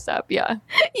non-existent bicep. Yeah.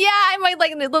 Yeah. I'm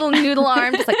like little noodle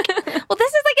arm, just like, well,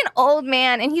 this is like an old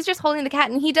man and he's just holding the cat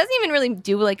and he doesn't even really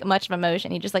do like much of a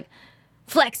motion. He just like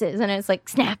flexes and it's like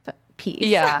snap. Piece.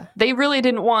 Yeah, they really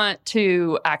didn't want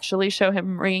to actually show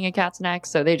him wringing a cat's neck,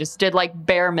 so they just did like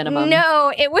bare minimum.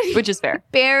 No, it was which is fair.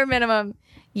 Bare minimum.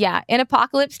 Yeah, in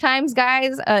apocalypse times,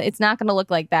 guys, it's not going to look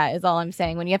like that. Is all I'm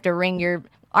saying. When you have to wring your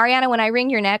Ariana, when I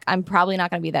wring your neck, I'm probably not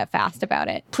going to be that fast about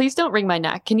it. Please don't wring my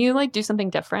neck. Can you like do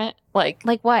something different? Like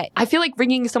what? I feel like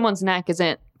wringing someone's neck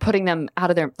isn't putting them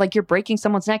out of their. Like you're breaking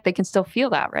someone's neck, they can still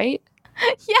feel that, right?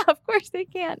 Yeah, of course they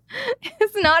can.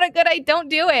 It's not a good idea. Don't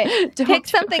do it. Pick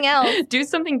something else. Do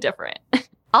something different.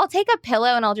 I'll take a pillow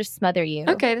and I'll just smother you.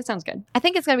 Okay, that sounds good. I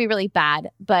think it's going to be really bad,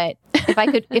 but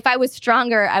if I was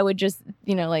stronger, I would just,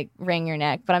 like wring your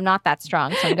neck, but I'm not that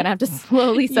strong, so I'm going to have to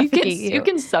slowly suffocate you. You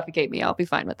can suffocate me. I'll be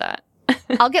fine with that.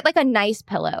 I'll get like a nice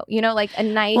pillow, like a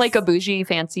nice... Like a bougie,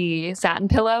 fancy satin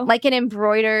pillow? Like an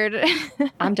embroidered...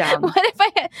 I'm down.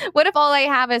 What if all I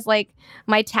have is like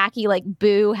my tacky like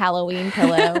Boo Halloween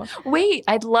pillow? Wait,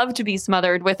 I'd love to be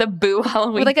smothered with a Boo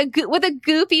Halloween... With a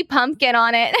goopy pumpkin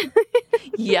on it.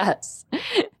 Yes.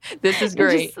 This is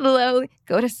great. Just slowly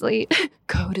go to sleep.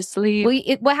 Go to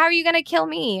sleep. Well, how are you going to kill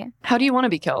me? How do you want to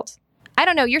be killed? I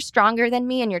don't know. You're stronger than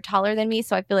me and you're taller than me,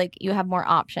 so I feel like you have more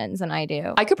options than I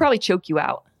do. I could probably choke you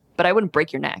out, but I wouldn't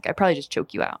break your neck. I'd probably just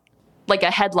choke you out. Like a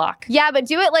headlock. Yeah, but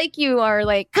do it like you are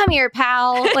like, come here,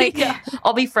 pal. Like, yeah.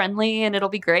 I'll be friendly and it'll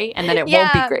be great, and then it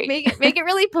won't be great. Make it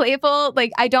really playful.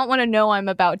 Like, I don't want to know I'm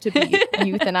about to be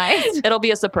euthanized. It'll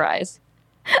be a surprise.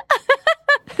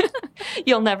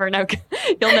 You'll never know.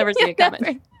 You'll never see it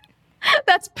coming.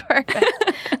 That's perfect.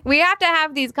 We have to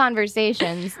have these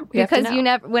conversations because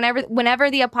whenever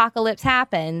the apocalypse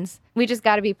happens, we just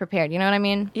got to be prepared. You know what I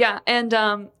mean? Yeah, and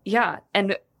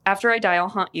and after I die, I'll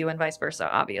haunt you, and vice versa.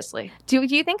 Obviously. Do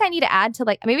you think I need to add to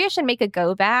maybe I should make a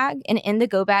go bag, and in the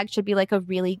go bag should be like a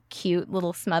really cute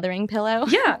little smothering pillow?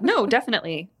 Yeah. No,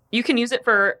 definitely. You can use it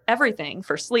for everything,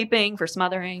 for sleeping, for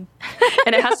smothering.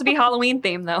 And it has to be Halloween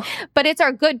themed, though. But it's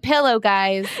our good pillow,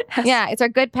 guys. Yeah, it's our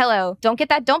good pillow. Don't get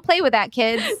that. Don't play with that,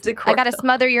 kids. I got to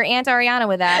smother your Aunt Ariana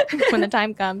with that when the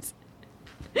time comes.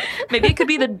 Maybe it could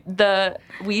be the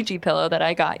Ouija pillow that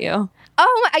I got you.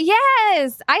 Oh,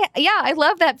 yes. I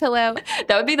love that pillow.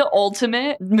 That would be the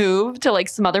ultimate move to like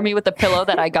smother me with the pillow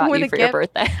that I got With you a for your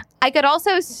gift. birthday. I could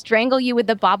also strangle you with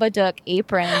the Babadook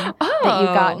apron that you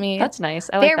got me. That's nice.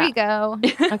 I like There that.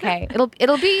 we go. Okay.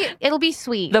 It'll be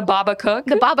sweet. The Baba Cook.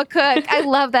 The Baba Cook. I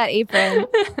love that apron.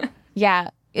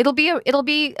 Yeah. It'll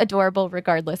be adorable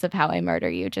regardless of how I murder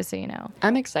you, just so you know.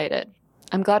 I'm excited.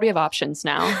 I'm glad we have options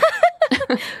now.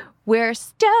 We're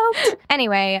stoked.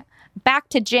 Anyway, back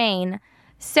to Jane.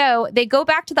 So they go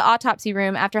back to the autopsy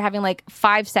room after having like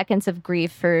 5 seconds of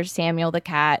grief for Samuel the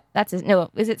cat.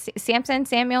 Is it Samson?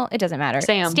 Samuel? It doesn't matter.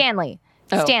 Sam. Stanley.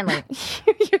 Oh. Stanley.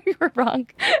 You were wrong.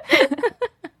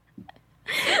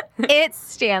 It's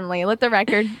Stanley. Let the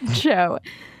record show.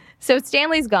 So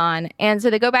Stanley's gone. And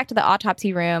so they go back to the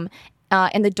autopsy room.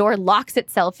 And the door locks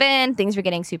itself in. Things are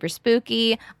getting super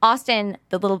spooky. Austin,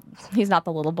 he's not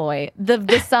the little boy,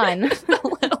 the son.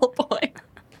 The little boy.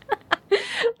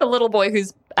 The little boy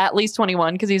who's at least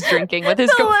 21 because he's drinking with his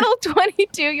The little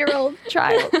 22-year-old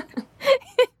child.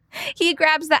 He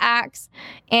grabs the axe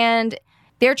and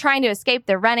they're trying to escape.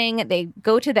 They're running. They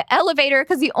go to the elevator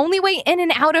because the only way in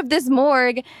and out of this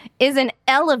morgue is an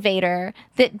elevator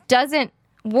that doesn't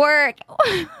work.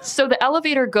 So the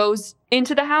elevator goes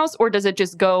into the house, or does it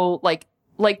just go like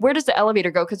where does the elevator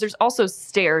go? Because there's also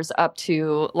stairs up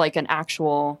to like an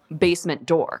actual basement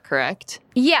door, correct?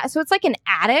 Yeah, so it's like an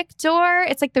attic door.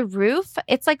 It's like the roof.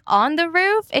 It's like on the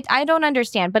roof. I don't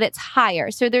understand, but it's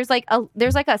higher. So there's like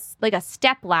a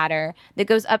step ladder that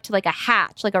goes up to like a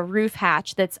hatch, like a roof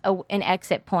hatch that's an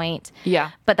exit point. Yeah.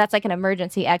 But that's like an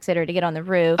emergency exit or to get on the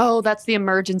roof. Oh, that's the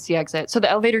emergency exit. So the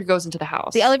elevator goes into the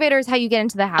house. The elevator is how you get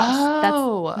into the house.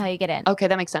 Oh. That's how you get in. Okay,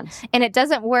 that makes sense. And it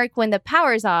doesn't work when the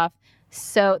power's off.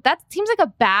 So that seems like a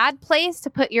bad place to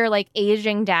put your like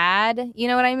aging dad. You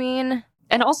know what I mean?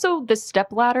 And also the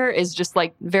step ladder is just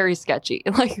like very sketchy.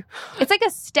 Like it's like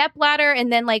a step ladder and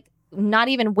then like not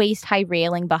even waist high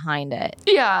railing behind it.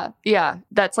 Yeah.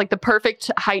 That's like the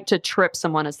perfect height to trip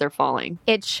someone as they're falling.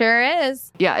 It sure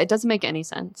is. Yeah, it doesn't make any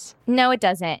sense. No, it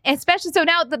doesn't. Especially so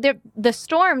now the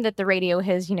storm that the radio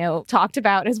has, talked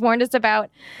about, has warned us about,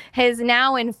 is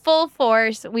now in full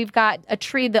force. We've got a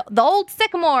tree, the old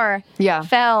sycamore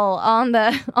fell on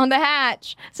the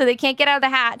hatch. So they can't get out of the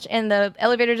hatch and the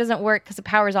elevator doesn't work because the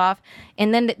power's off.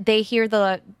 And then they hear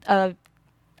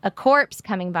a corpse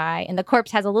coming by, and the corpse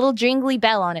has a little jingly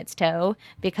bell on its toe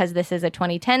because this is a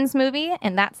 2010s movie,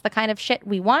 and that's the kind of shit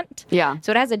we want. Yeah.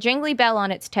 So it has a jingly bell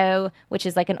on its toe, which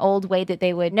is like an old way that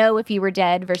they would know if you were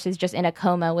dead versus just in a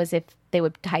coma, was if they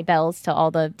would tie bells to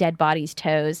all the dead bodies'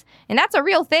 toes. And that's a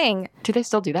real thing. Do they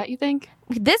still do that, you think?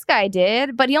 This guy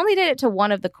did, but he only did it to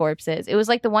one of the corpses. It was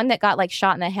like the one that got like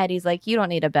shot in the head. He's like, you don't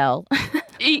need a bell.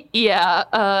 Yeah.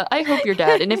 I hope you're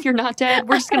dead. And if you're not dead,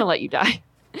 we're just going to let you die.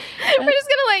 We're just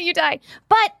going to let you die.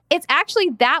 But it's actually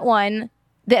that one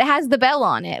that has the bell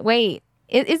on it. Wait,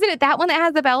 isn't it that one that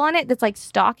has the bell on it that's like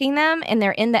stalking them and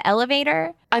they're in the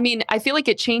elevator? I mean, I feel like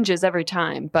it changes every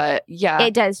time, but yeah.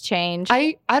 It does change.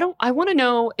 I want to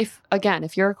know if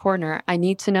you're a coroner, I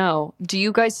need to know, do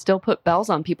you guys still put bells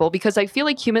on people? Because I feel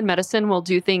like human medicine will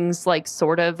do things like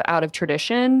sort of out of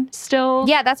tradition still.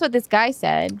 Yeah, that's what this guy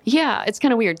said. Yeah, it's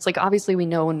kind of weird. It's like, obviously we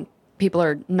know when people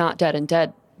are not dead and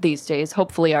dead these days.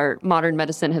 Hopefully our modern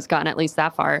medicine has gotten at least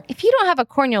that far. If you don't have a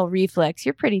corneal reflex,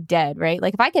 you're pretty dead, right?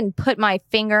 Like if I can put my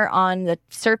finger on the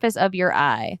surface of your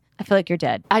eye, I feel like you're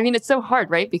dead. I mean, it's so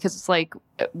hard, right? Because it's like,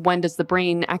 when does the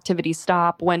brain activity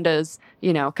stop? When does,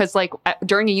 because like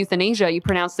during a euthanasia, you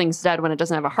pronounce things dead when it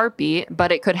doesn't have a heartbeat,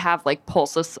 but it could have like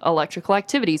pulseless electrical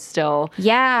activity still.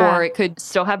 Yeah. Or it could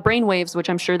still have brain waves, which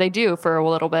I'm sure they do for a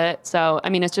little bit. So, I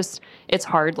mean, it's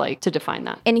hard like to define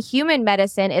that. In human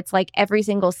medicine, it's like every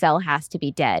single cell has to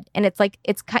be dead. And it's like,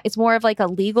 it's more of like a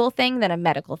legal thing than a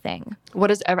medical thing.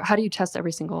 How do you test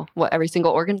every single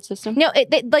organ system? No,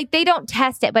 they don't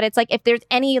test it, but it's like if there's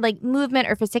any like movement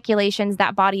or fasciculations,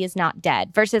 that body is not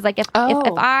dead. Versus like if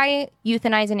I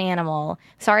euthanize an animal,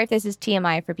 sorry if this is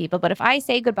TMI for people, but if I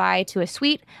say goodbye to a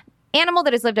sweet animal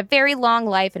that has lived a very long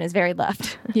life and is very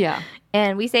loved. Yeah.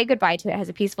 And we say goodbye to it, has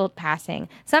a peaceful passing.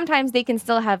 Sometimes they can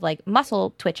still have like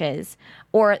muscle twitches,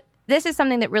 or this is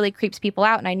something that really creeps people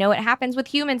out. And I know it happens with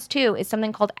humans too, is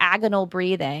something called agonal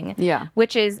breathing. Yeah.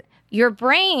 Which is your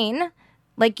brain,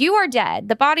 like you are dead,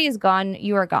 the body is gone,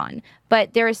 you are gone.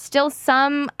 But there is still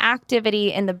some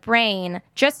activity in the brain,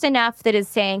 just enough that is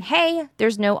saying, hey,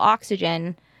 there's no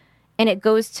oxygen. and it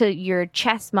goes to your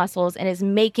chest muscles and is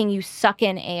making you suck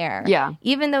in air. Yeah.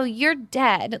 Even though you're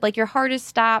dead, like your heart is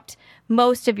stopped,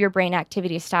 most of your brain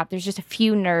activity is stopped. There's just a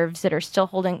few nerves that are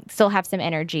still have some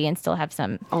energy and still have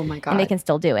some. Oh my God. And they can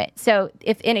still do it. So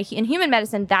if in human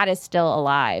medicine, that is still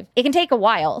alive. It can take a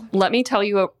while. Let me tell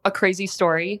you a crazy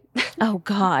story. Oh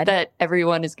God. That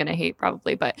everyone is going to hate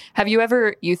probably. But have you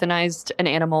ever euthanized an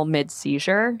animal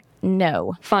mid-seizure?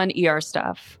 No. Fun ER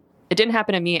stuff. It didn't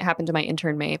happen to me. It happened to my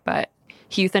intern mate, but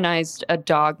he euthanized a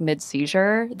dog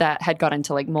mid-seizure that had got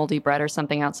into like moldy bread or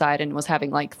something outside and was having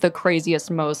like the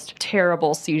craziest, most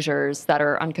terrible seizures that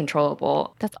are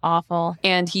uncontrollable. That's awful.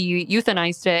 And he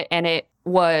euthanized it, and it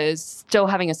was still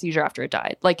having a seizure after it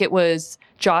died. Like it was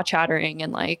jaw chattering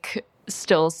and like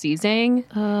still seizing,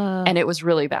 and it was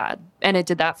really bad. And it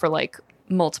did that for like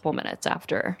multiple minutes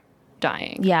after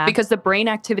dying. Yeah. Because the brain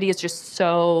activity is just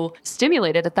so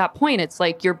stimulated at that point. It's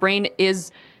like your brain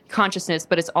is consciousness,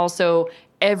 but it's also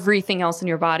everything else in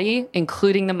your body,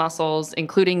 including the muscles,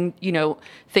 including, you know,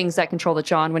 things that control the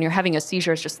jaw. And when you're having a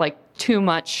seizure, it's just like too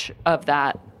much of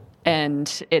that.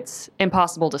 And it's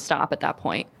impossible to stop at that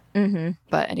point. Mm-hmm.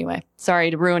 But anyway,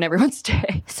 sorry to ruin everyone's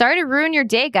day. Sorry to ruin your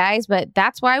day, guys, but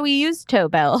that's why we use tow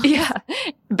bells. Yeah.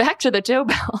 Back to the tow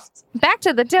bells. Back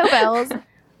to the tow bells.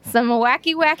 Some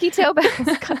wacky tow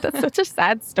bells. God, that's such a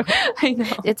sad story. I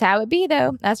know. It's how it be,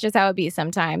 though. That's just how it be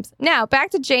sometimes. Now,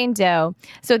 back to Jane Doe.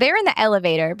 So they're in the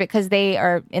elevator because they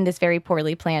are in this very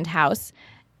poorly planned house.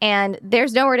 And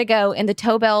there's nowhere to go. And the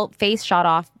tow bell face shot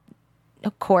off a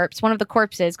corpse, one of the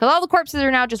corpses, because all the corpses are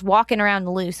now just walking around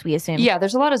loose, we assume. Yeah,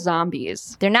 there's a lot of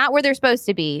zombies. They're not where they're supposed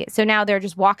to be. So now they're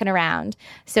just walking around.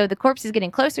 So the corpse is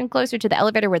getting closer and closer to the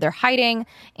elevator where they're hiding.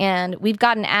 And we've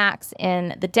got an axe,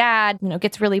 and the dad,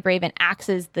 gets really brave and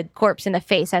axes the corpse in the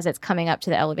face as it's coming up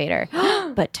to the elevator.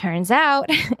 But turns out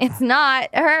it's not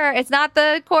her. It's not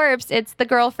the corpse. It's the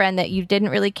girlfriend that you didn't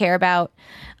really care about.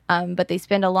 But they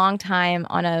spend a long time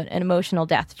on an emotional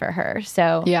death for her.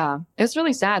 So yeah, it was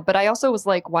really sad. But I also was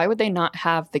like, why would they not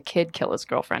have the kid kill his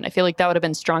girlfriend? I feel like that would have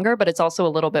been stronger, but it's also a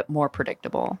little bit more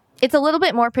predictable. It's a little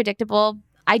bit more predictable.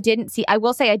 I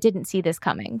will say I didn't see this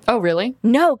coming. Oh, really?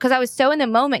 No, because I was so in the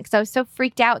moment, because I was so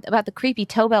freaked out about the creepy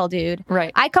tow bell dude.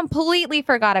 Right. I completely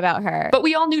forgot about her. But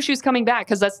we all knew she was coming back,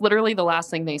 because that's literally the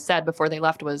last thing they said before they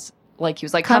left was, like, he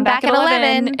was like, come back at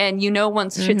 11. And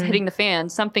once shit's hitting the fan,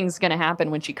 something's going to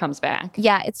happen when she comes back.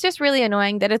 Yeah, it's just really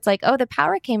annoying that it's like, oh, the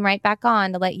power came right back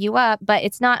on to let you up. But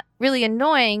it's not really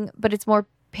annoying, but it's more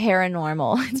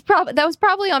paranormal. That was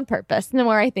probably on purpose, the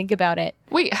more I think about it.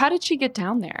 Wait, how did she get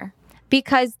down there?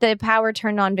 Because the power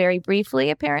turned on very briefly,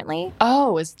 apparently.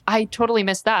 Oh, I totally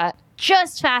missed that.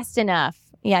 Just fast enough.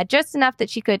 Yeah, just enough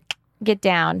that she could get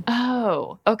down.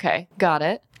 Oh, okay. Got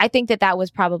it. I think that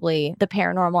was probably the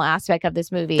paranormal aspect of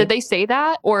this movie. Did they say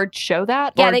that or show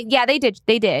that? Yeah, they did.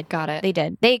 They did. Got it. They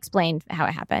did. They explained how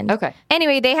it happened. Okay.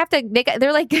 Anyway,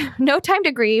 they're like, no time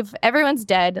to grieve. Everyone's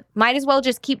dead. Might as well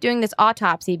just keep doing this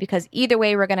autopsy because either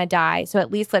way we're going to die. So at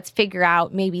least let's figure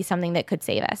out maybe something that could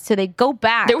save us. So they go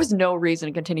back. There was no reason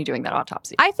to continue doing that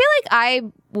autopsy. I feel like I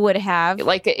would have.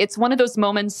 Like, it's one of those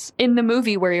moments in the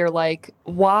movie where you're like,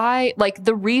 why? Like,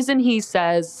 the reason he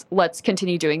says, let's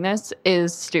continue doing this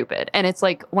is stupid. And it's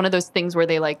like one of those things where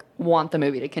they like want the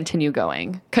movie to continue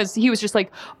going. Because he was just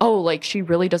like, oh, like she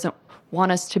really doesn't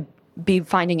want us to be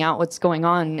finding out what's going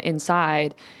on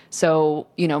inside. So,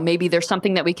 maybe there's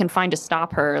something that we can find to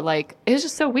stop her. Like, it was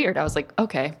just so weird. I was like,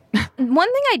 okay.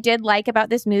 One thing I did like about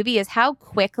this movie is how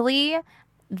quickly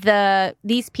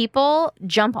these people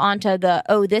jump onto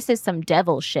this is some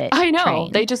devil shit. I know.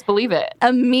 Train. They just believe it.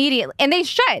 Immediately. And they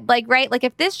should. Like, right? Like,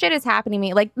 if this shit is happening to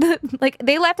me, like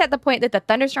they left at the point that the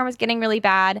thunderstorm was getting really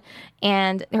bad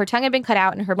and her tongue had been cut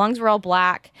out and her lungs were all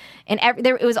black. And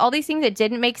it was all these things that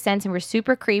didn't make sense and were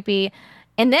super creepy.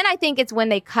 And then I think it's when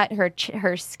they cut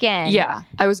her skin. Yeah.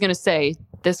 I was going to say,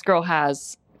 this girl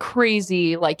has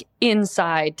crazy, like,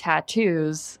 inside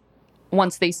tattoos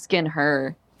once they skin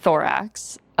her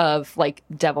thorax of like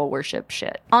devil worship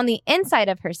shit on the inside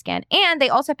of her skin. And they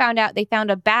also found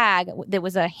a bag that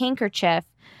was a handkerchief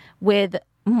with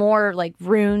more like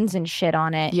runes and shit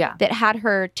on it. Yeah. That had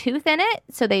her tooth in it.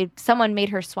 So someone made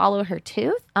her swallow her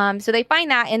tooth. So they find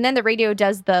that, and then the radio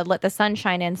does the "Let the Sun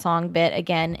Shine In" song bit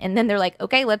again, and then they're like,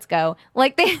 okay, let's go.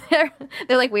 Like they're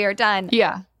like, we are done.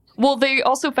 Yeah. Well, they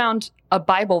also found a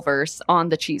Bible verse on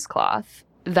the cheesecloth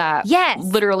that Yes.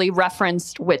 literally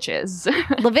referenced witches.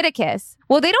 Leviticus.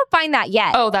 Well, they don't find that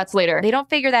yet. Oh, that's later. They don't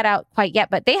figure that out quite yet,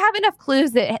 but they have enough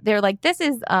clues that they're like, this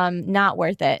is not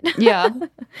worth it. Yeah.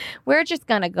 We're just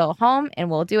going to go home and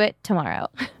we'll do it tomorrow.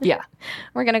 Yeah.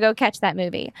 We're going to go catch that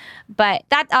movie. But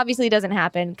that obviously doesn't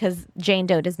happen because Jane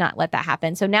Doe does not let that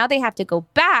happen. So now they have to go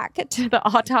back to the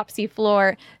autopsy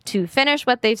floor to finish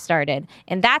what they've started.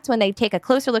 And that's when they take a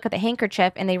closer look at the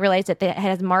handkerchief and they realize that it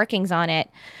has markings on it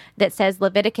that says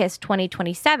Leviticus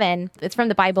 20:27. It's from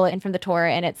the Bible and from the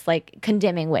Torah, and it's like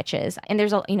condemning witches. And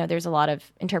there's a lot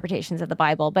of interpretations of the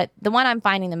Bible, but the one I'm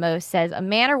finding the most says, a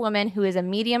man or woman who is a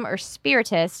medium or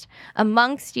spiritist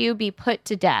amongst you be put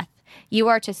to death. You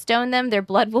are to stone them. Their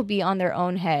blood will be on their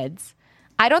own heads.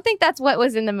 I don't think that's what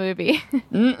was in the movie.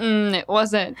 It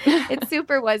wasn't. It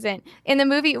super wasn't. In the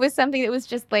movie, it was something that was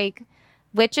just like,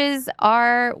 witches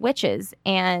are witches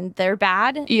and they're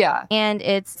bad. Yeah. And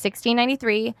it's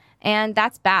 1693 and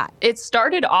that's bad. It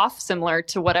started off similar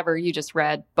to whatever you just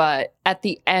read, but at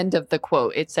the end of the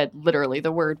quote, it said literally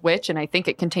the word witch, and I think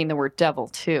it contained the word devil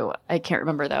too. I can't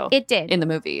remember though. It did. In the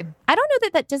movie. I don't know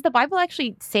that does the Bible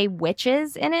actually say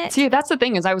witches in it? See, that's the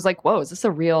thing is I was like, whoa, is this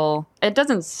a real... It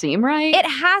doesn't seem right. It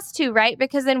has to, right?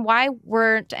 Because then why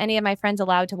weren't any of my friends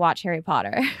allowed to watch Harry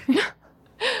Potter?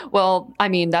 Well, I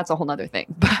mean, that's a whole nother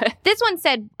thing. But this one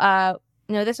said, no,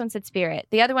 this one said spirit.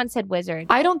 The other one said wizard.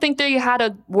 I don't think they had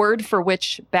a word for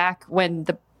witch back when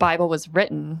the Bible was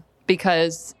written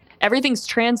because everything's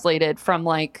translated from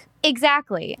like...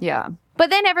 Exactly. Yeah. But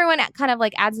then everyone kind of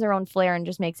like adds their own flair and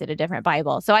just makes it a different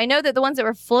Bible. So I know that the ones that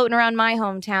were floating around my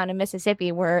hometown in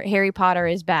Mississippi were Harry Potter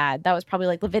is bad. That was probably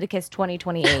like Leviticus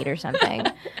 20:28 or something.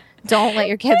 Don't let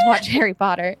your kids watch Harry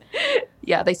Potter.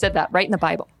 Yeah, they said that right in the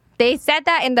Bible. They said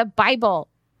that in the Bible,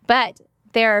 but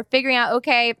they're figuring out,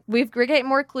 okay, we're getting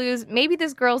more clues. Maybe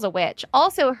this girl's a witch.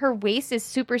 Also, her waist is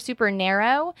super, super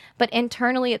narrow, but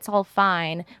internally it's all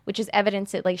fine, which is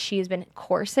evidence that like she has been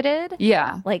corseted.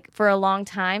 Yeah. Like for a long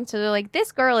time. So they're like,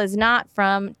 this girl is not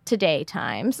from today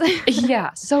times.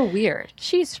 Yeah, so weird.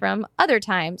 She's from other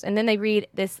times. And then they read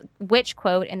this witch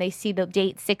quote and they see the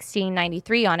date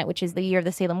 1693 on it, which is the year of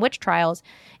the Salem witch trials.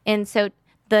 And so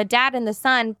the dad and the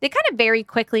son, they kind of very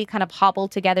quickly kind of hobble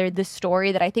together the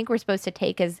story that I think we're supposed to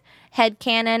take as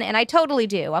headcanon. And I totally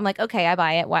do. I'm like, okay, I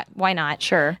buy it. Why not?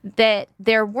 Sure. That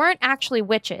there weren't actually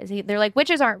witches. They're like,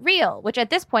 witches aren't real, which at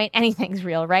this point, anything's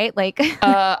real, right? Like,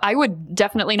 I would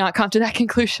definitely not come to that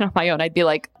conclusion on my own. I'd be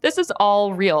like, this is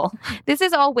all real. This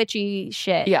is all witchy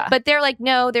shit. Yeah. But they're like,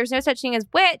 no, there's no such thing as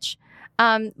witch.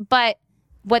 But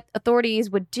what authorities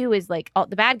would do is like all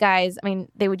the bad guys, I mean,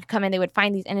 they would come in, they would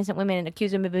find these innocent women and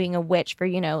accuse them of being a witch for,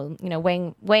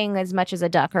 weighing as much as a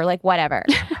duck or like whatever.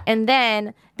 And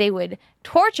then they would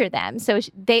torture them. So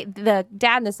the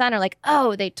dad and the son are like,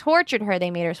 oh, they tortured her. They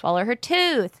made her swallow her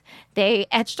tooth. They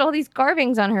etched all these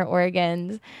carvings on her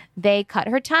organs. They cut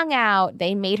her tongue out.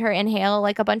 They made her inhale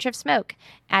like a bunch of smoke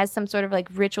as some sort of like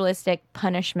ritualistic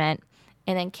punishment,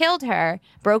 and then killed her,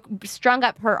 strung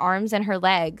up her arms and her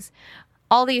legs.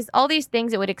 All these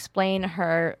things that would explain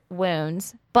her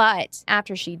wounds. But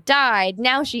after she died,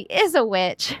 now she is a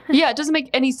witch. Yeah, it doesn't make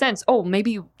any sense. Oh,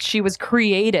 maybe she was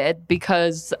created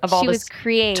because of all this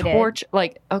torture.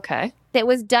 Like, okay. That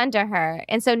was done to her.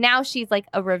 And so now she's like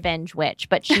a revenge witch,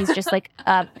 but she's just like...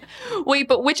 Wait,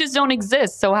 but witches don't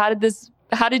exist. So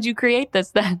how did you create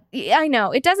this then? I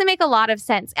know. It doesn't make a lot of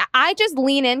sense. I just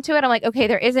lean into it. I'm like, okay,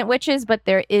 there isn't witches, but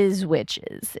there is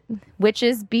witches.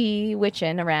 Witches be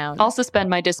witching around. I'll suspend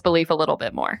my disbelief a little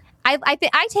bit more. I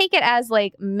take it as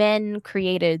like men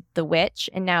created the witch,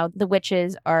 and now the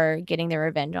witches are getting their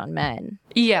revenge on men.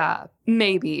 Yeah,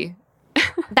 maybe.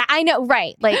 That I know,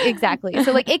 right? Like exactly.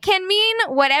 So like it can mean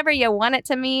whatever you want it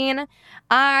to mean.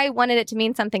 I wanted it to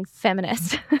mean something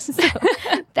feminist. So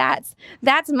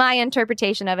that's my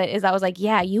interpretation of it. Is I was like,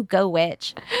 yeah, you go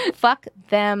witch, fuck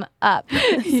them up,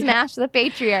 smash the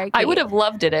patriarchy. I would have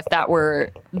loved it if that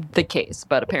were the case,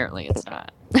 but apparently it's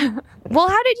not. Well,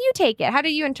 how did you take it? How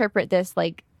do you interpret this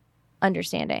like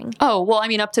understanding? Oh well, I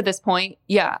mean, up to this point,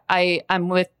 yeah, I'm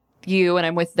with you and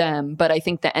I'm with them, but I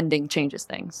think the ending changes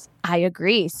things. I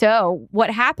agree. So what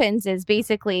happens is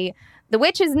basically the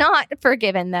witch has not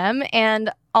forgiven them,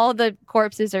 and all the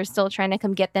corpses are still trying to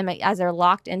come get them as they're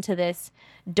locked into this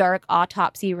dark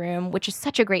autopsy room, which is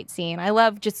such a great scene. I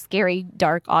love just scary,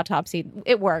 dark autopsy.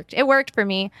 It worked. It worked for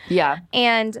me. Yeah.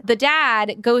 And the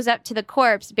dad goes up to the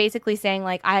corpse basically saying,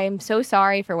 like, I am so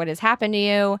sorry for what has happened to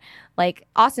you. Like,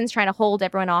 Austin's trying to hold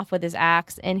everyone off with his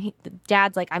axe, and the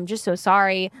dad's like, I'm just so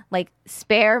sorry. Like,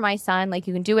 spare my son. Like,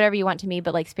 you can do whatever you want to me,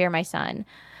 but, like, spare my son.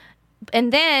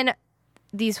 And then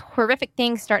these horrific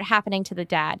things start happening to the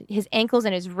dad. His ankles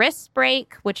and his wrists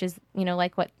break, which is,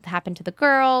 like what happened to the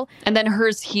girl. And then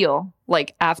hers heal.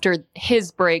 Like after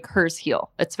his break, hers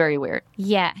heal. It's very weird.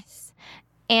 Yes.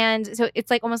 And so it's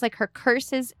like almost like her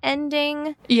curse is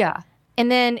ending. Yeah. And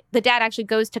then the dad actually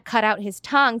goes to cut out his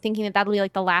tongue, thinking that that'll be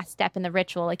like the last step in the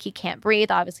ritual. Like he can't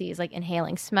breathe. Obviously, he's like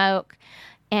inhaling smoke.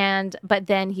 But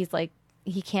then he's like,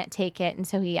 he can't take it. And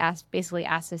so he basically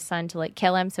asks his son to like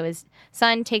kill him. So his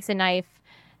son takes a knife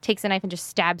and just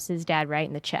stabs his dad right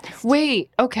in the chest. Wait,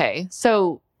 okay.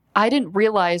 So I didn't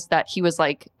realize that he was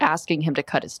like asking him to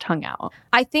cut his tongue out.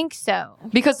 I think so.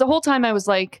 Because the whole time I was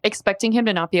like expecting him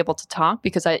to not be able to talk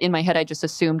because in my head I just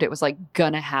assumed it was like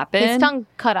gonna happen. His tongue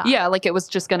cut off. Yeah, like it was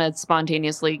just gonna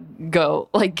spontaneously go,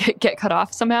 like get cut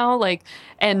off somehow. Like,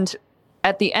 and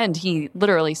at the end, he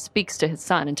literally speaks to his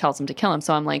son and tells him to kill him.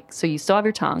 So I'm like, so you still have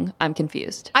your tongue? I'm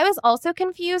confused. I was also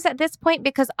confused at this point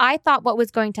because I thought what was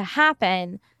going to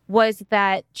happen was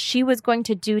that she was going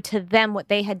to do to them what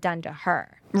they had done to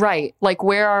her. Right. Like,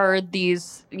 where are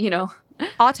these,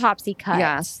 autopsy cuts?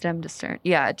 Yeah, stem to stern.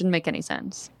 Yeah, it didn't make any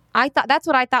sense. That's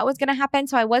what I thought was going to happen.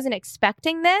 So I wasn't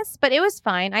expecting this, but it was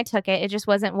fine. I took it. It just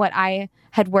wasn't what I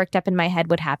had worked up in my head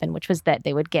would happen, which was that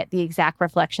they would get the exact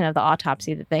reflection of the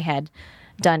autopsy that they had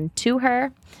done to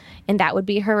her. And that would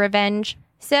be her revenge.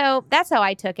 So that's how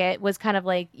I took it, was kind of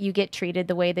like you get treated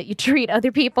the way that you treat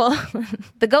other people.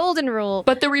 The golden rule.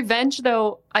 But the revenge,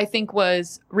 though, I think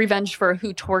was revenge for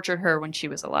who tortured her when she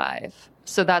was alive.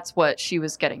 So that's what she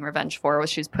was getting revenge for, was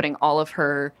she was putting all of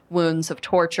her wounds of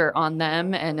torture on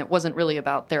them. And it wasn't really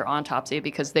about their autopsy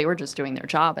because they were just doing their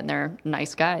job and they're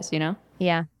nice guys,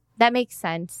 Yeah, that makes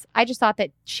sense. I just thought that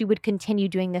she would continue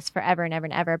doing this forever and ever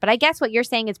and ever. But I guess what you're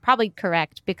saying is probably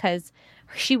correct because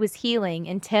she was healing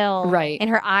until, right, and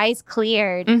her eyes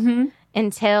cleared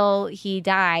until he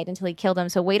died, until he killed him.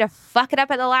 So way to fuck it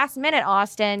up at the last minute,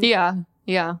 Austin. Yeah.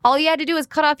 Yeah. All you had to do was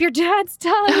cut off your dad's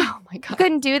tongue. Oh my God. You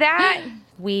couldn't do that?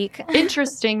 Weak.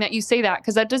 Interesting that you say that,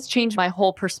 because that does change my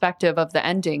whole perspective of the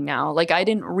ending now. Like, I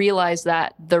didn't realize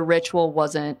that the ritual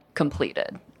wasn't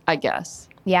completed, I guess.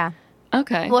 Yeah.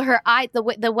 Okay. Well, her eye,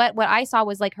 what I saw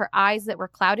was like her eyes that were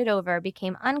clouded over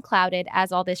became unclouded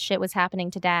as all this shit was happening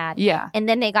to dad. Yeah. And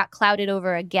then they got clouded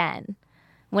over again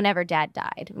whenever dad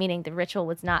died, meaning the ritual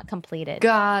was not completed.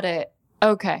 Got it.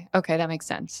 Okay. Okay. That makes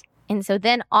sense. And so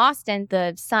then Austin,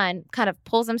 the son, kind of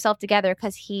pulls himself together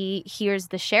because he hears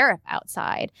the sheriff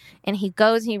outside. And he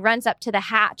goes and he runs up to the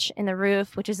hatch in the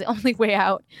roof, which is the only way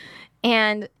out.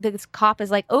 And this cop is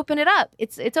like, open it up.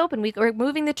 It's open. We're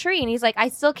moving the tree. And he's like, I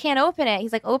still can't open it.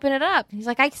 He's like, open it up. He's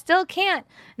like, I still can't.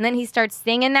 And then he starts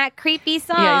singing that creepy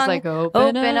song. Yeah, he's like,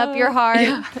 open up your heart.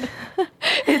 Yeah.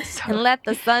 It's and let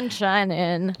the sun shine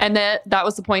in. And that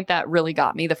was the point that really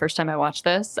got me the first time I watched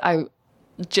this. I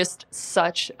just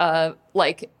such a,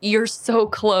 like, you're so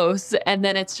close. And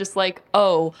then it's just like,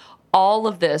 oh, all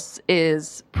of this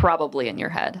is probably in your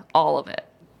head. All of it.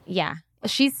 Yeah.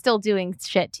 She's still doing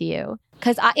shit to you.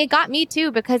 Because it got me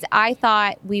too, because I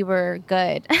thought we were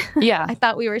good. Yeah. I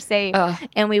thought we were safe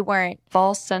and we weren't.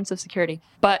 False sense of security.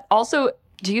 But also,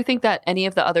 do you think that any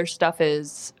of the other stuff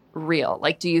is real?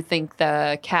 Like, do you think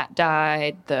the cat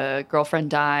died, the girlfriend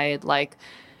died? Like,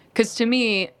 because to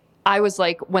me, I was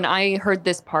like, when I heard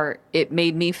this part, it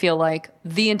made me feel like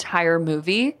the entire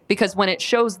movie, because when it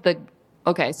shows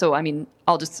so I mean,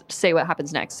 I'll just say what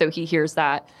happens next. So he hears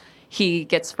that. He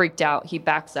gets freaked out, he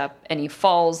backs up, and he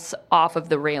falls off of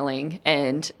the railing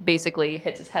and basically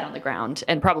hits his head on the ground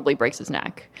and probably breaks his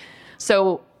neck.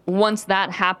 So once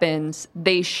that happens,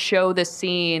 they show the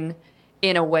scene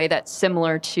in a way that's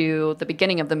similar to the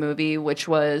beginning of the movie, which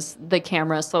was the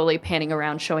camera slowly panning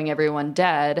around, showing everyone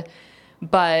dead,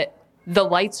 but the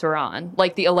lights are on,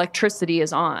 like the electricity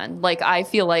is on. Like, I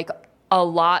feel like a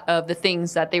lot of the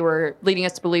things that they were leading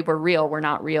us to believe were real were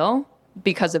not real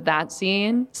because of that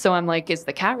scene. So I'm like, is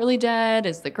the cat really dead?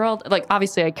 Is the girl, like,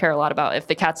 obviously I care a lot about if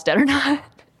the cat's dead or not.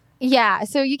 Yeah,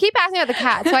 so you keep asking about the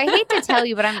cat. So I hate to tell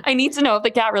you, but I need to know if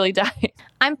the cat really died.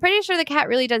 I'm pretty sure the cat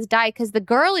really does die because the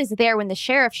girl is there when the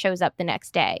sheriff shows up the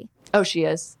next day. Oh, she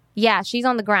is? Yeah, she's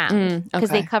on the ground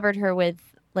because okay. they covered her with,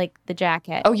 like, the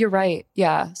jacket. Oh, you're right.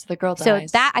 Yeah, so the girl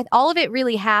dies. So all of it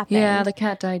really happened. Yeah, the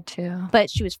cat died too. But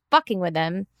she was fucking with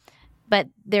him. But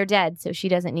they're dead, so she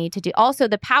doesn't need to do. Also,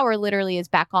 the power literally is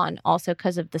back on also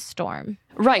because of the storm.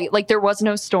 Right. Like, there was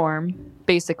no storm,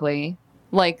 basically.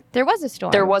 Like, there was a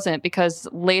storm. There wasn't, because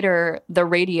later the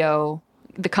radio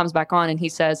that comes back on and he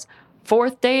says,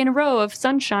 4th day in a row of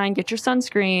sunshine, get your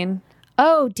sunscreen.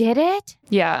 Oh, did it?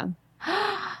 Yeah.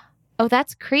 Oh,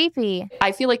 that's creepy.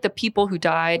 I feel like the people who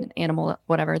died, animal,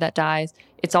 whatever that dies,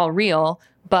 it's all real.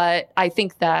 But I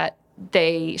think that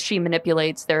she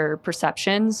manipulates their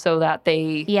perception so that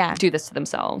they do this to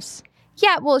themselves.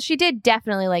 Yeah, well, she did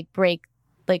definitely like break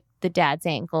like the dad's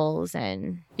ankles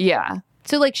and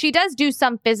so like she does do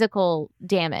some physical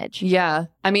damage. Yeah.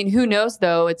 I mean, who knows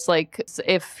though? It's like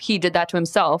if he did that to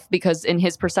himself, because in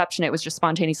his perception it was just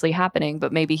spontaneously happening,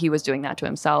 but maybe he was doing that to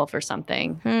himself or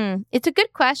something. It's a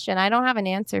good question. I don't have an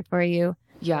answer for you.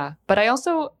 Yeah. But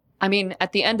I mean,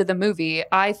 at the end of the movie,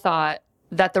 I thought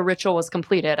that the ritual was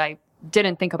completed. I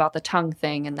didn't think about the tongue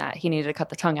thing and that he needed to cut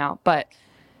the tongue out, but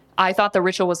I thought the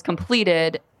ritual was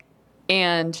completed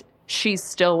and she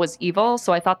still was evil.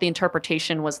 So I thought the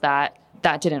interpretation was that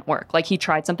didn't work. Like he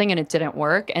tried something and it didn't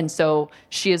work. And so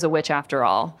she is a witch after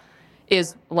all,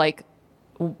 is like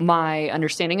my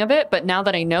understanding of it. But now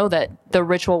that I know that the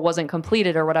ritual wasn't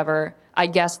completed or whatever, I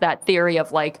guess that theory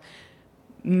of like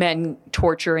men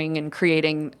torturing and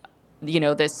creating,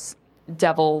 this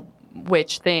devil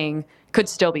witch thing could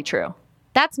still be true.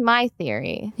 That's my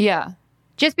theory. Yeah.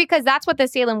 Just because that's what the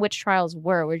Salem witch trials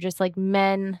were just like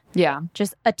men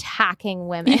just attacking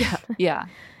women. Yeah.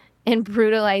 And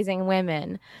brutalizing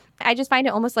women. I just find it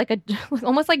almost like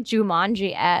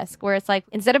Jumanji-esque, where it's like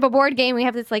instead of a board game, we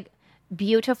have this like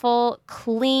beautiful,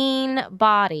 clean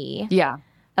body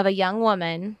of a young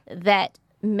woman that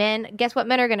guess what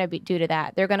men are going to do to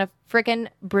that? They're going to freaking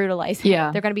brutalize her.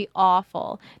 Yeah. They're going to be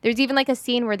awful. There's even like a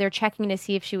scene where they're checking to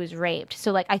see if she was raped.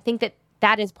 So like I think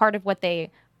that is part of what they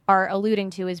are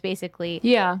alluding to is basically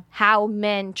how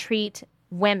men treat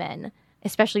women,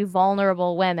 especially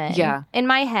vulnerable women. Yeah. In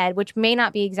my head, which may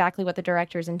not be exactly what the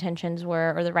director's intentions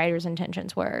were or the writer's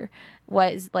intentions were,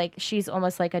 was like she's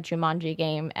almost like a Jumanji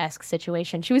game-esque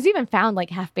situation. She was even found like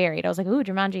half buried. I was like, ooh,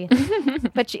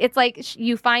 Jumanji. But it's like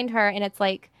you find her and it's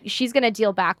like she's going to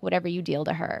deal back whatever you deal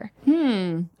to her.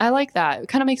 I like that. It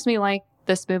kind of makes me like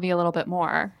this movie a little bit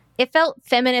more. It felt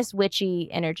feminist witchy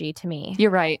energy to me.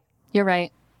 You're right.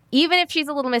 Even if she's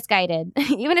a little misguided,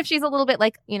 even if she's a little bit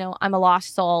like, I'm a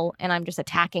lost soul and I'm just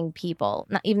attacking people,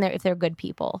 not even if they're good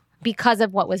people, because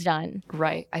of what was done.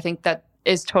 Right. I think that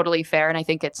is totally fair. And I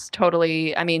think it's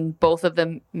totally, both of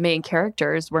the main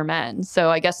characters were men. So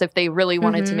I guess if they really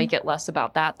wanted to make it less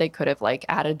about that, they could have like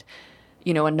added,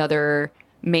 another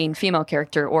main female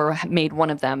character or made one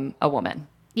of them a woman.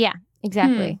 Yeah.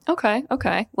 Exactly. Okay.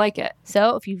 Like it.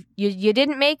 So if you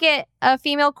didn't make it a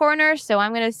female corner, so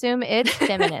I'm going to assume it's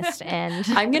feminist. And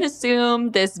I'm going to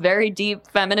assume this very deep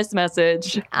feminist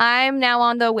message. I'm now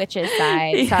on the witch's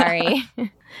side. Sorry.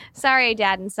 Sorry,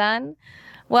 Dad and Son.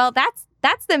 Well, that's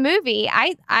the movie.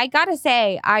 I got to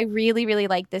say, I really, really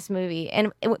like this movie.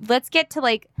 And let's get to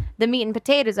like the meat and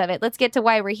potatoes of it. Let's get to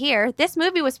why we're here. This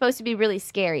movie was supposed to be really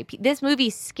scary. This movie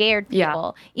scared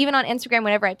people. Yeah. Even on Instagram,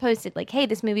 whenever I posted like, hey,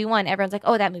 this movie won, everyone's like,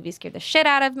 oh, that movie scared the shit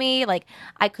out of me. Like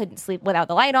I couldn't sleep without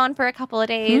the light on for a couple of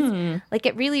days. Like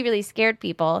it really, really scared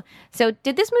people. So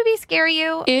did this movie scare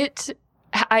you? It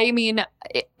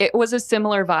was a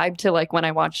similar vibe to like when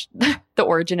I watched The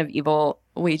Origin of Evil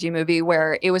Ouija movie,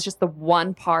 where it was just the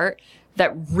one part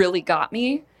that really got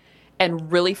me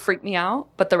and really freaked me out,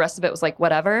 but the rest of it was like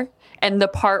whatever. And the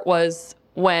part was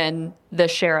when the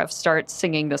sheriff starts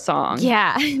singing the song.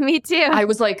 Yeah, me too. I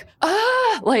was like,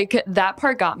 like that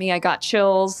part got me. I got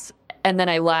chills and then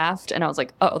I laughed and I was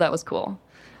like, oh, that was cool.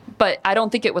 But I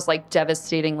don't think it was like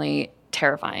devastatingly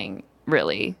terrifying,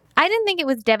 really. I didn't think it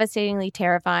was devastatingly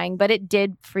terrifying, but it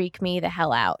did freak me the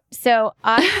hell out. So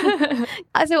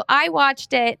I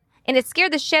watched it, and it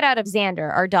scared the shit out of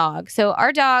Xander, our dog. So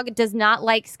our dog does not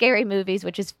like scary movies,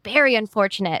 which is very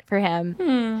unfortunate for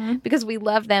him because we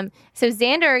love them. So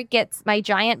Xander my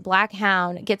giant black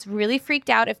hound, gets really freaked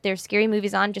out if there's scary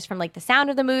movies on just from like the sound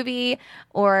of the movie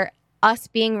or us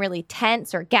being really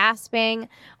tense or gasping,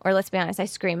 or let's be honest, I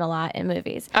scream a lot in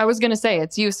movies. I was going to say,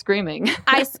 it's you screaming.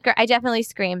 I definitely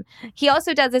scream. He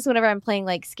also does this whenever I'm playing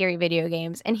like scary video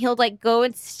games, and he'll like go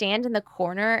and stand in the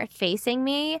corner facing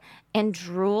me and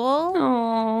drool.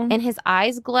 Aww. And his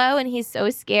eyes glow and he's so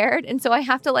scared. And so I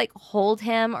have to like hold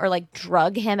him or like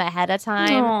drug him ahead of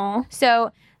time. Aww.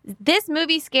 So this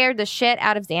movie scared the shit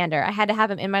out of Xander. I had to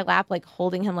have him in my lap, like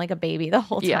holding him like a baby the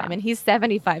whole time. And he's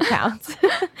 75 pounds.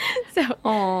 So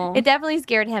Aww. It definitely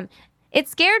scared him. It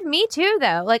scared me too,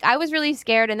 though. Like I was really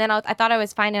scared, and then I thought I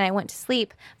was fine and I went to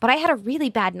sleep. But I had a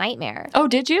really bad nightmare. Oh,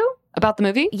 did you? About the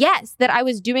movie? Yes, that I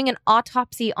was doing an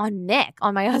autopsy on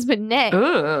my husband Nick.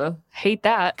 Ugh, hate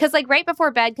that. Because like right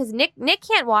before bed, because Nick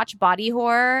can't watch body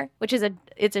horror, which is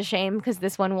it's a shame because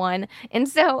this one won. And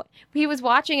so he was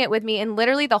watching it with me, and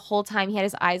literally the whole time he had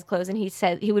his eyes closed, and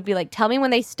he would be like, "Tell me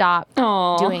when they stop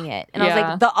doing it." And I was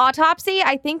like, "The autopsy?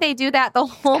 I think they do that the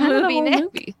whole movie,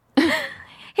 Nick."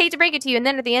 hate to break it to you. And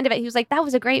then at the end of it, he was like, that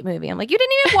was a great movie. I'm like, you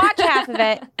didn't even watch half of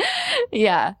it.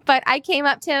 Yeah. But I came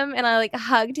up to him and I like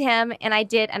hugged him and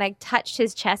I touched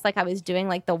his chest like I was doing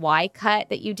like the Y cut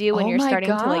that you do when you're starting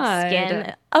to like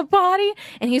skin a body.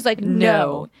 And he's like,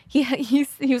 no. He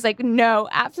was like, no,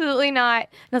 absolutely not.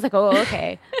 And I was like, oh,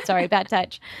 okay. Sorry, bad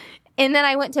touch. And then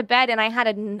I went to bed and I had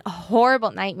a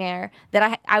horrible nightmare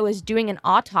that I was doing an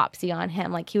autopsy on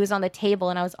him. Like he was on the table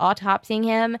and I was autopsying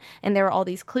him and there were all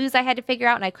these clues I had to figure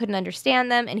out and I couldn't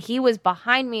understand them. And he was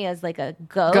behind me as like a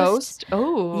ghost. Ghost?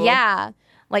 Oh. Yeah.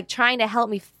 Like trying to help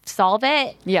me solve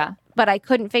it. Yeah. But I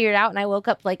couldn't figure it out. And I woke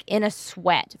up like in a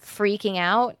sweat, freaking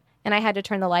out. And I had to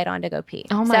turn the light on to go pee.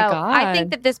 Oh my God. I think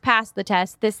that this passed the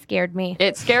test. This scared me.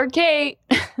 It scared Kate.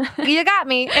 You got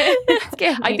me. It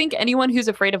scared me. I think anyone who's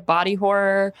afraid of body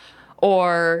horror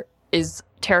or is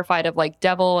terrified of like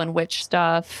devil and witch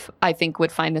stuff, I think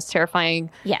would find this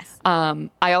terrifying. Yes. I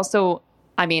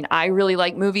really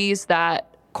like movies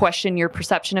that question your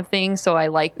perception of things. So I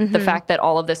like the fact that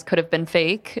all of this could have been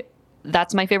fake.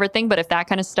 That's my favorite thing. But if that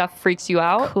kind of stuff freaks you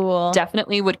out, cool.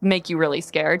 Definitely would make you really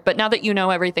scared. But now that you know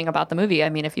everything about the movie, I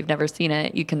mean, if you've never seen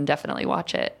it, you can definitely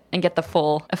watch it and get the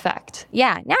full effect.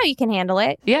 Yeah. Now you can handle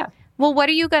it. Yeah. Well, what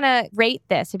are you going to rate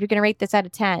this? If you're going to rate this out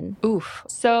of 10? Oof.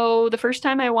 So the first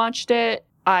time I watched it,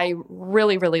 I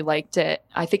really, really liked it.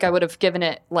 I think I would have given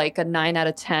it like a 9 out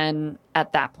of 10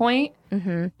 at that point.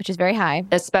 Which is very high.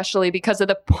 Especially because of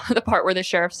the part where the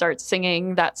sheriff starts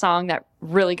singing that song that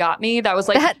really got me. That was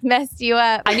like... That messed you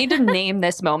up. I need to name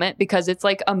this moment because it's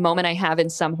like a moment I have in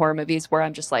some horror movies where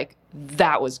I'm just like,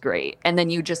 that was great. And then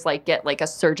you just like get like a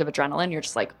surge of adrenaline. You're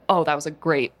just like, oh, that was a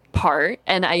great part.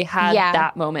 And I had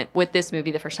that moment with this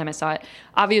movie the first time I saw it.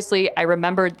 Obviously, I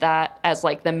remembered that as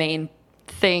like the main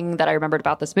thing that I remembered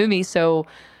about this movie. So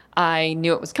I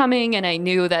knew it was coming and I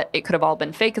knew that it could have all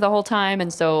been fake the whole time.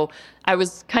 And so I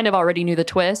was kind of already knew the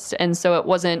twist. And so it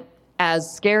wasn't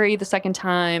as scary the second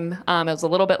time. It was a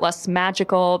little bit less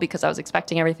magical because I was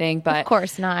expecting everything. But of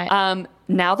course not.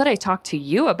 Now that I talked to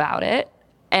you about it,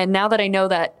 and now that I know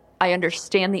that I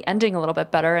understand the ending a little bit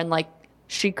better, and like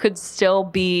she could still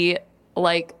be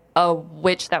like a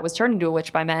witch that was turned into a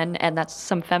witch by men, and that's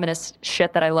some feminist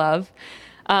shit that I love.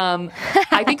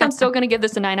 I think I'm still going to give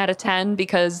this a 9 out of 10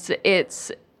 because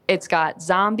it's got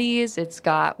zombies, it's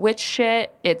got witch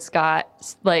shit, it's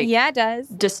got like it does.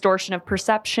 Distortion of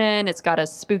perception, it's got a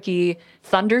spooky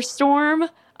thunderstorm.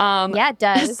 It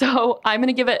does. So I'm going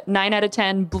to give it 9 out of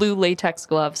 10 blue latex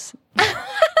gloves.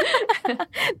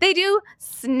 They do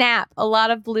snap a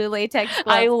lot of blue latex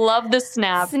gloves. I love the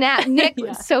snap. Nick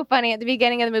was so funny at the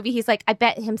beginning of the movie. He's like, I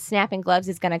bet him snapping gloves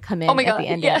is going to come in at the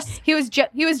end. Yes. He was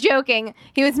joking.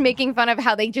 He was making fun of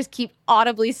how they just keep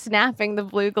audibly snapping the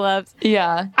blue gloves.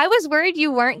 Yeah. I was worried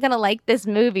you weren't going to like this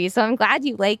movie, so I'm glad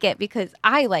you like it because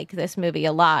I like this movie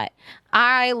a lot.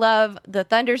 I love the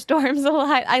thunderstorms a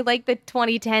lot. I like the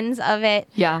 2010s of it.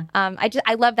 Yeah.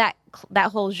 I love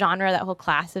that whole genre, that whole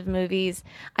class of movies.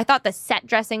 I thought the set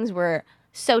dressings were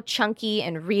so chunky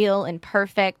and real and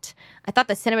perfect. I thought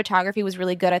the cinematography was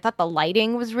really good. I thought the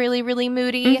lighting was really, really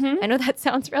moody. I know that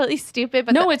sounds really stupid,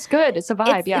 but it's good. It's a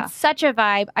vibe. It's such a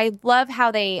vibe. I love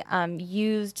how they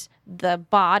used the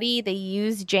body. They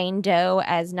used Jane Doe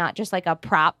as not just like a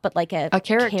prop, but like a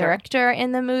character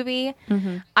in the movie.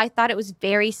 I thought it was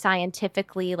very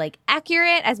scientifically like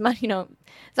accurate, as much,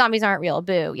 zombies aren't real.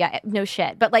 Boo. Yeah, no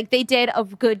shit. But like they did a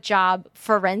good job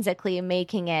forensically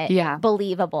making it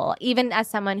believable. Even as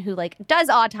someone who like does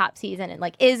autopsies and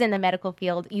like is in the medical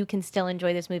field, you can still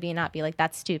enjoy this movie and not be like,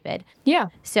 that's stupid. Yeah.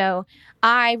 So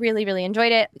I really, really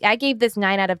enjoyed it. I gave this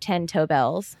 9 out of 10 toe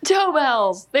bells. Toe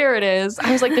bells. There it is.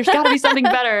 I was like, there's got to be something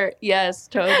better. Yes,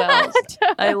 toe bells.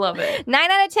 I love it.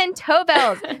 9 out of 10 toe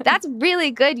bells. That's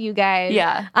really good, you guys.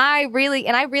 Yeah. And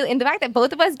the fact that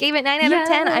both of us gave it 9 out of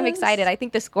 10, I'm excited. I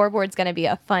think the scoreboard's going to be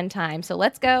a fun time. So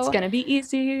let's go. It's going to be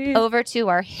easy. Over to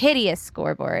our hideous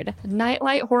scoreboard.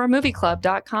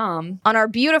 nightlighthorrormovieclub.com. On our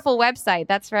beautiful website.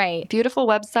 That's right. Beautiful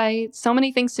website. So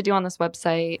many things to do on this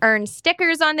website. Earn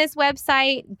stickers on this website.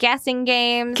 Guessing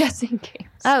games.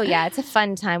 Oh, yeah. It's a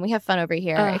fun time. We have fun over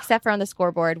here, except for on the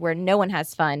scoreboard where no one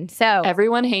has fun. So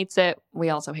everyone hates it. We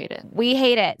also hate it. We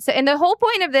hate it. So, and the whole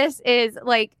point of this is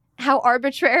like how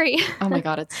arbitrary. Oh my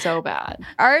God, it's so bad.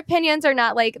 Our opinions are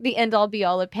not like the end all be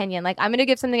all opinion. Like I'm going to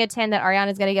give something a 10 that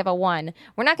Ariana's going to give a 1.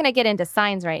 We're not going to get into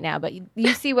signs right now, but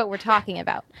you see what we're talking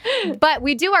about. But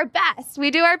we do our best.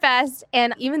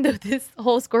 And even though this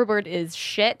whole scoreboard is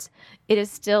shit, it is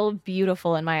still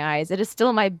beautiful in my eyes. It is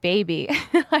still my baby.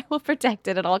 I will protect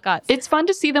it at all costs. It's fun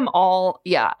to see them all.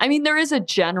 Yeah. I mean, there is a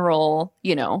general,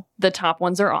 the top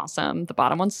ones are awesome. The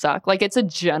bottom ones suck. Like, it's a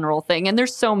general thing. And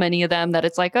there's so many of them that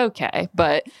it's like, okay.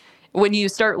 But when you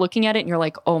start looking at it and you're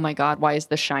like, oh my God, why is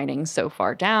The Shining so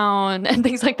far down? And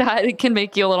things like that, it can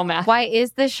make you a little mad. Why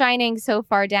is The Shining so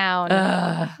far down?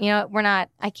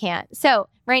 I can't. So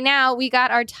right now we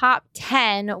got our top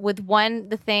 10 with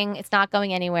The Thing. It's not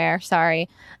going anywhere. Sorry.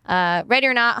 Ready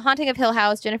or Not, Haunting of Hill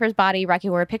House, Jennifer's Body, Rocky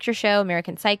Horror Picture Show,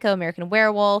 American Psycho, American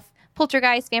Werewolf,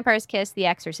 Poltergeist, Vampire's Kiss, The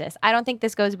Exorcist. I don't think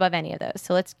this goes above any of those.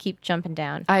 So let's keep jumping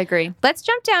down. I agree. Let's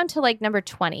jump down to like number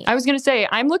 20. I was going to say,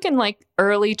 I'm looking like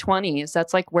early 20s.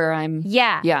 That's like where I'm.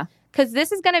 Yeah. Because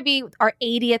this is going to be our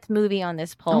 80th movie on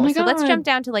this poll. Oh my so let's God. jump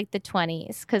down to like the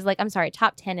 20s. Because I'm sorry,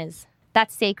 top 10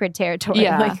 that's sacred territory.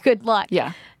 Yeah. Like, good luck.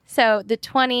 Yeah. So the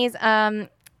 20s,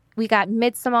 we got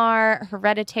Midsommar,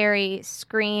 Hereditary,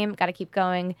 Scream. Got to keep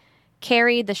going.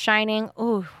 Carrie, The Shining.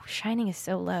 Oh, Shining is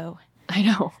so low. I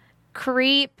know.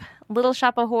 Creep, Little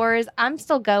Shop of Horrors. I'm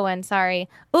still going, sorry.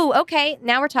 Ooh, okay,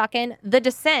 now we're talking The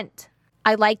Descent.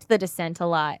 I liked The Descent a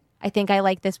lot. I think I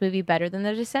like this movie better than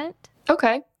The Descent.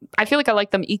 Okay. I feel like I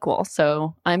like them equal,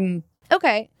 so I'm...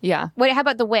 Okay. Yeah. Wait, how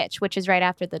about The Witch, which is right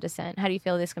after The Descent? How do you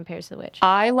feel this compares to The Witch?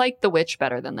 I like The Witch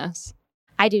better than this.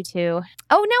 I do too.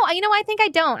 Oh, no, I think I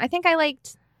don't. I think I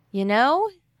liked,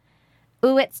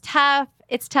 Ooh, it's tough.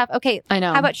 It's tough. Okay. I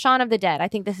know. How about Shaun of the Dead? I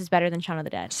think this is better than Shaun of the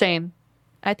Dead. Same.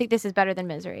 I think this is better than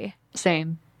Misery.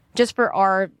 Same. Just for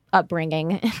our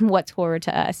upbringing and what's horror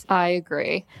to us. I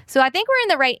agree. So I think we're in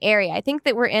the right area. I think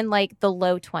that we're in like the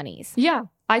low 20s. Yeah.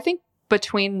 I think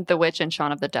between The Witch and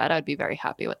Shaun of the Dead, I'd be very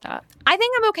happy with that. I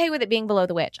think I'm okay with it being below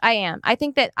The Witch. I am. I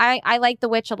think that I like The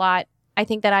Witch a lot. I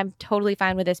think that I'm totally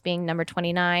fine with this being number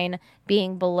 29,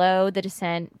 being below The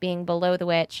Descent, being below The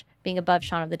Witch, being above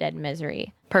Shaun of the Dead and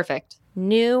Misery. Perfect.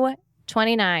 New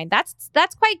 29. That's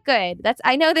quite good.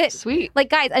 I know that. Sweet. Like,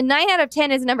 guys, a 9 out of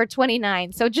 10 is number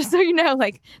 29. So just so you know,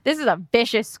 like, this is a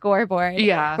vicious scoreboard.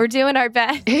 Yeah. We're doing our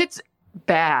best. It's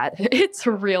bad. It's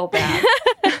real bad.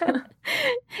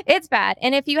 It's bad.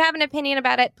 And if you have an opinion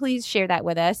about it, please share that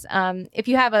with us. If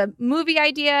you have a movie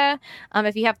idea,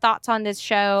 if you have thoughts on this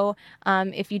show,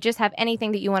 if you just have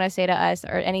anything that you want to say to us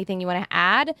or anything you want to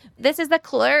add, this is the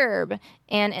club.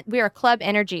 And we are Club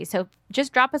Energy. So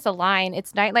just drop us a line.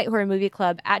 It's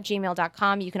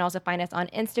nightlihorrormovieclub@gmail.com. You can also find us on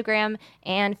Instagram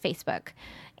and Facebook.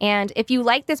 And if you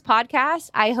like this podcast,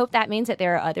 I hope that means that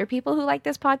there are other people who like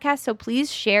this podcast. So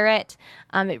please share it.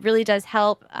 It really does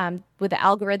help with the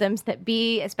algorithms that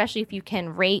be, especially if you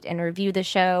can rate and review the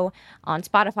show on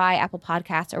Spotify, Apple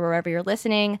Podcasts, or wherever you're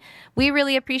listening. We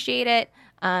really appreciate it.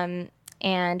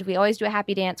 And we always do a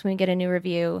happy dance when we get a new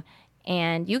review.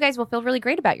 And you guys will feel really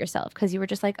great about yourself because you were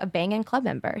just like a banging club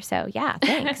member. So yeah,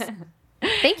 thanks.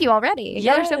 Thank you already.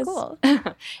 Y'all are so cool.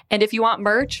 And if you want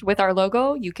merch with our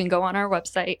logo, you can go on our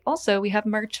website. Also, we have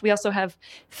merch. We also have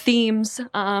themes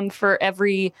for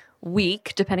every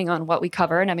week, depending on what we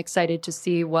cover. And I'm excited to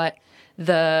see what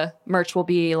the merch will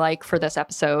be like for this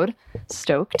episode.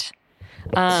 Stoked.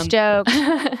 Stoked.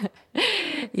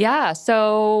 Yeah.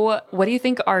 So what do you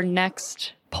think our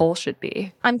next poll should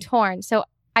be? I'm torn. So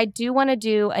I do want to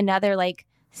do another like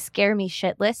scare me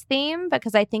shitless theme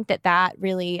because I think that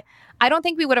really, I don't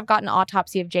think we would have gotten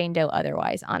Autopsy of Jane Doe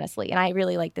otherwise, honestly. And I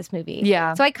really like this movie.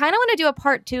 Yeah. So I kind of want to do a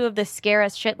part 2 of the scare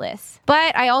us shitless,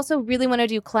 but I also really want to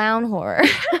do clown horror.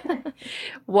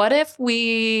 What if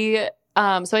we,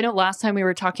 so I know last time we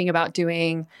were talking about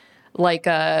doing like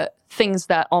things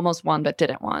that almost won but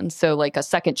didn't win. So like a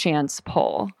second chance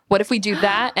poll. What if we do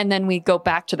that and then we go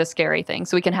back to the scary thing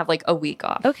so we can have like a week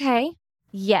off? Okay.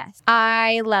 Yes.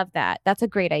 I love that. That's a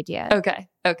great idea. Okay.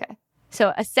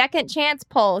 So a second chance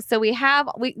poll. So we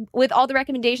with all the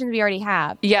recommendations we already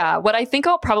have. Yeah. What I think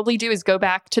I'll probably do is go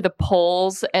back to the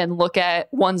polls and look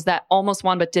at ones that almost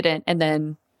won but didn't and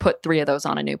then put 3 of those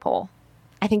on a new poll.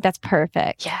 I think that's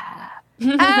perfect. Yeah.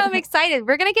 I'm excited.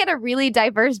 We're going to get a really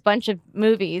diverse bunch of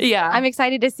movies. Yeah. I'm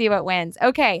excited to see what wins.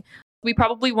 Okay. We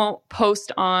probably won't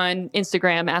post on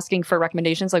Instagram asking for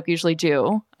recommendations like we usually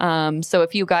do. So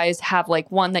if you guys have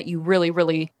like one that you really,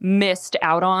 really missed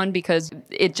out on because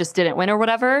it just didn't win or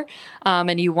whatever,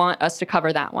 and you want us to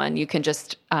cover that one, you can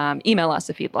just email us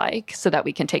if you'd like so that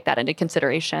we can take that into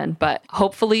consideration. But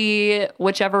hopefully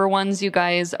whichever ones you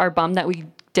guys are bummed that we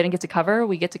didn't get to cover,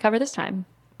 we get to cover this time.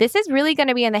 This is really going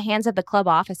to be in the hands of the club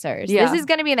officers. Yeah. This is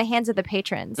going to be in the hands of the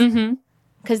patrons. Mm-hmm.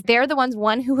 Because they're the ones,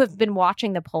 one, who have been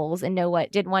watching the polls and know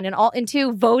what did win, and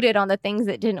two, voted on the things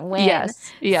that didn't win.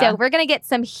 Yes. Yeah. So we're going to get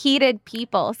some heated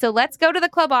people. So let's go to the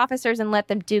club officers and let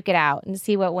them duke it out and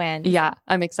see what wins. Yeah,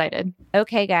 I'm excited.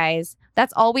 Okay, guys.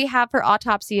 That's all we have for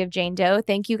Autopsy of Jane Doe.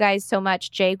 Thank you guys so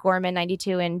much, Jay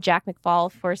Gorman92 and Jack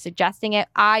McFall, for suggesting it.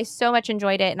 I so much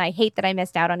enjoyed it, and I hate that I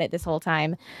missed out on it this whole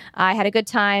time. I had a good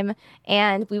time,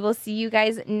 and we will see you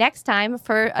guys next time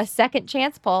for a second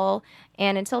chance poll.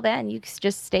 And until then, you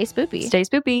just stay spoopy. Stay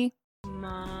spoopy.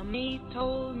 Mommy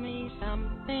told me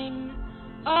something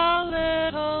a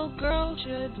little girl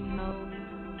should know.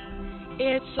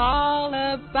 It's all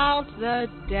about the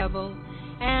devil,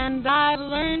 and I've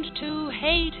learned to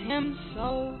hate him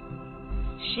so.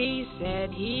 She said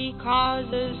he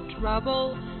causes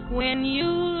trouble when you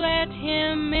let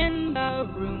him in the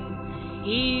room.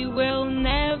 He will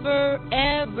never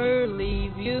ever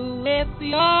leave you if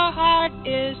your heart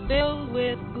is filled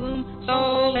with gloom.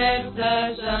 So let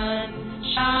the sun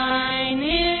shine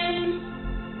in,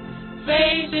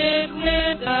 face it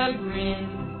with a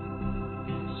grin.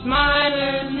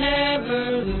 Smilers never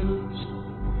lose,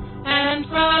 and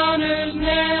frowners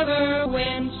never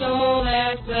win. So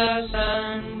let the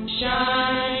sun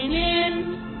shine in,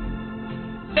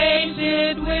 face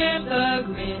it with a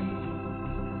grin.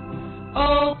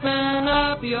 Open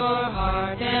up your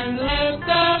heart and let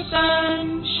the sun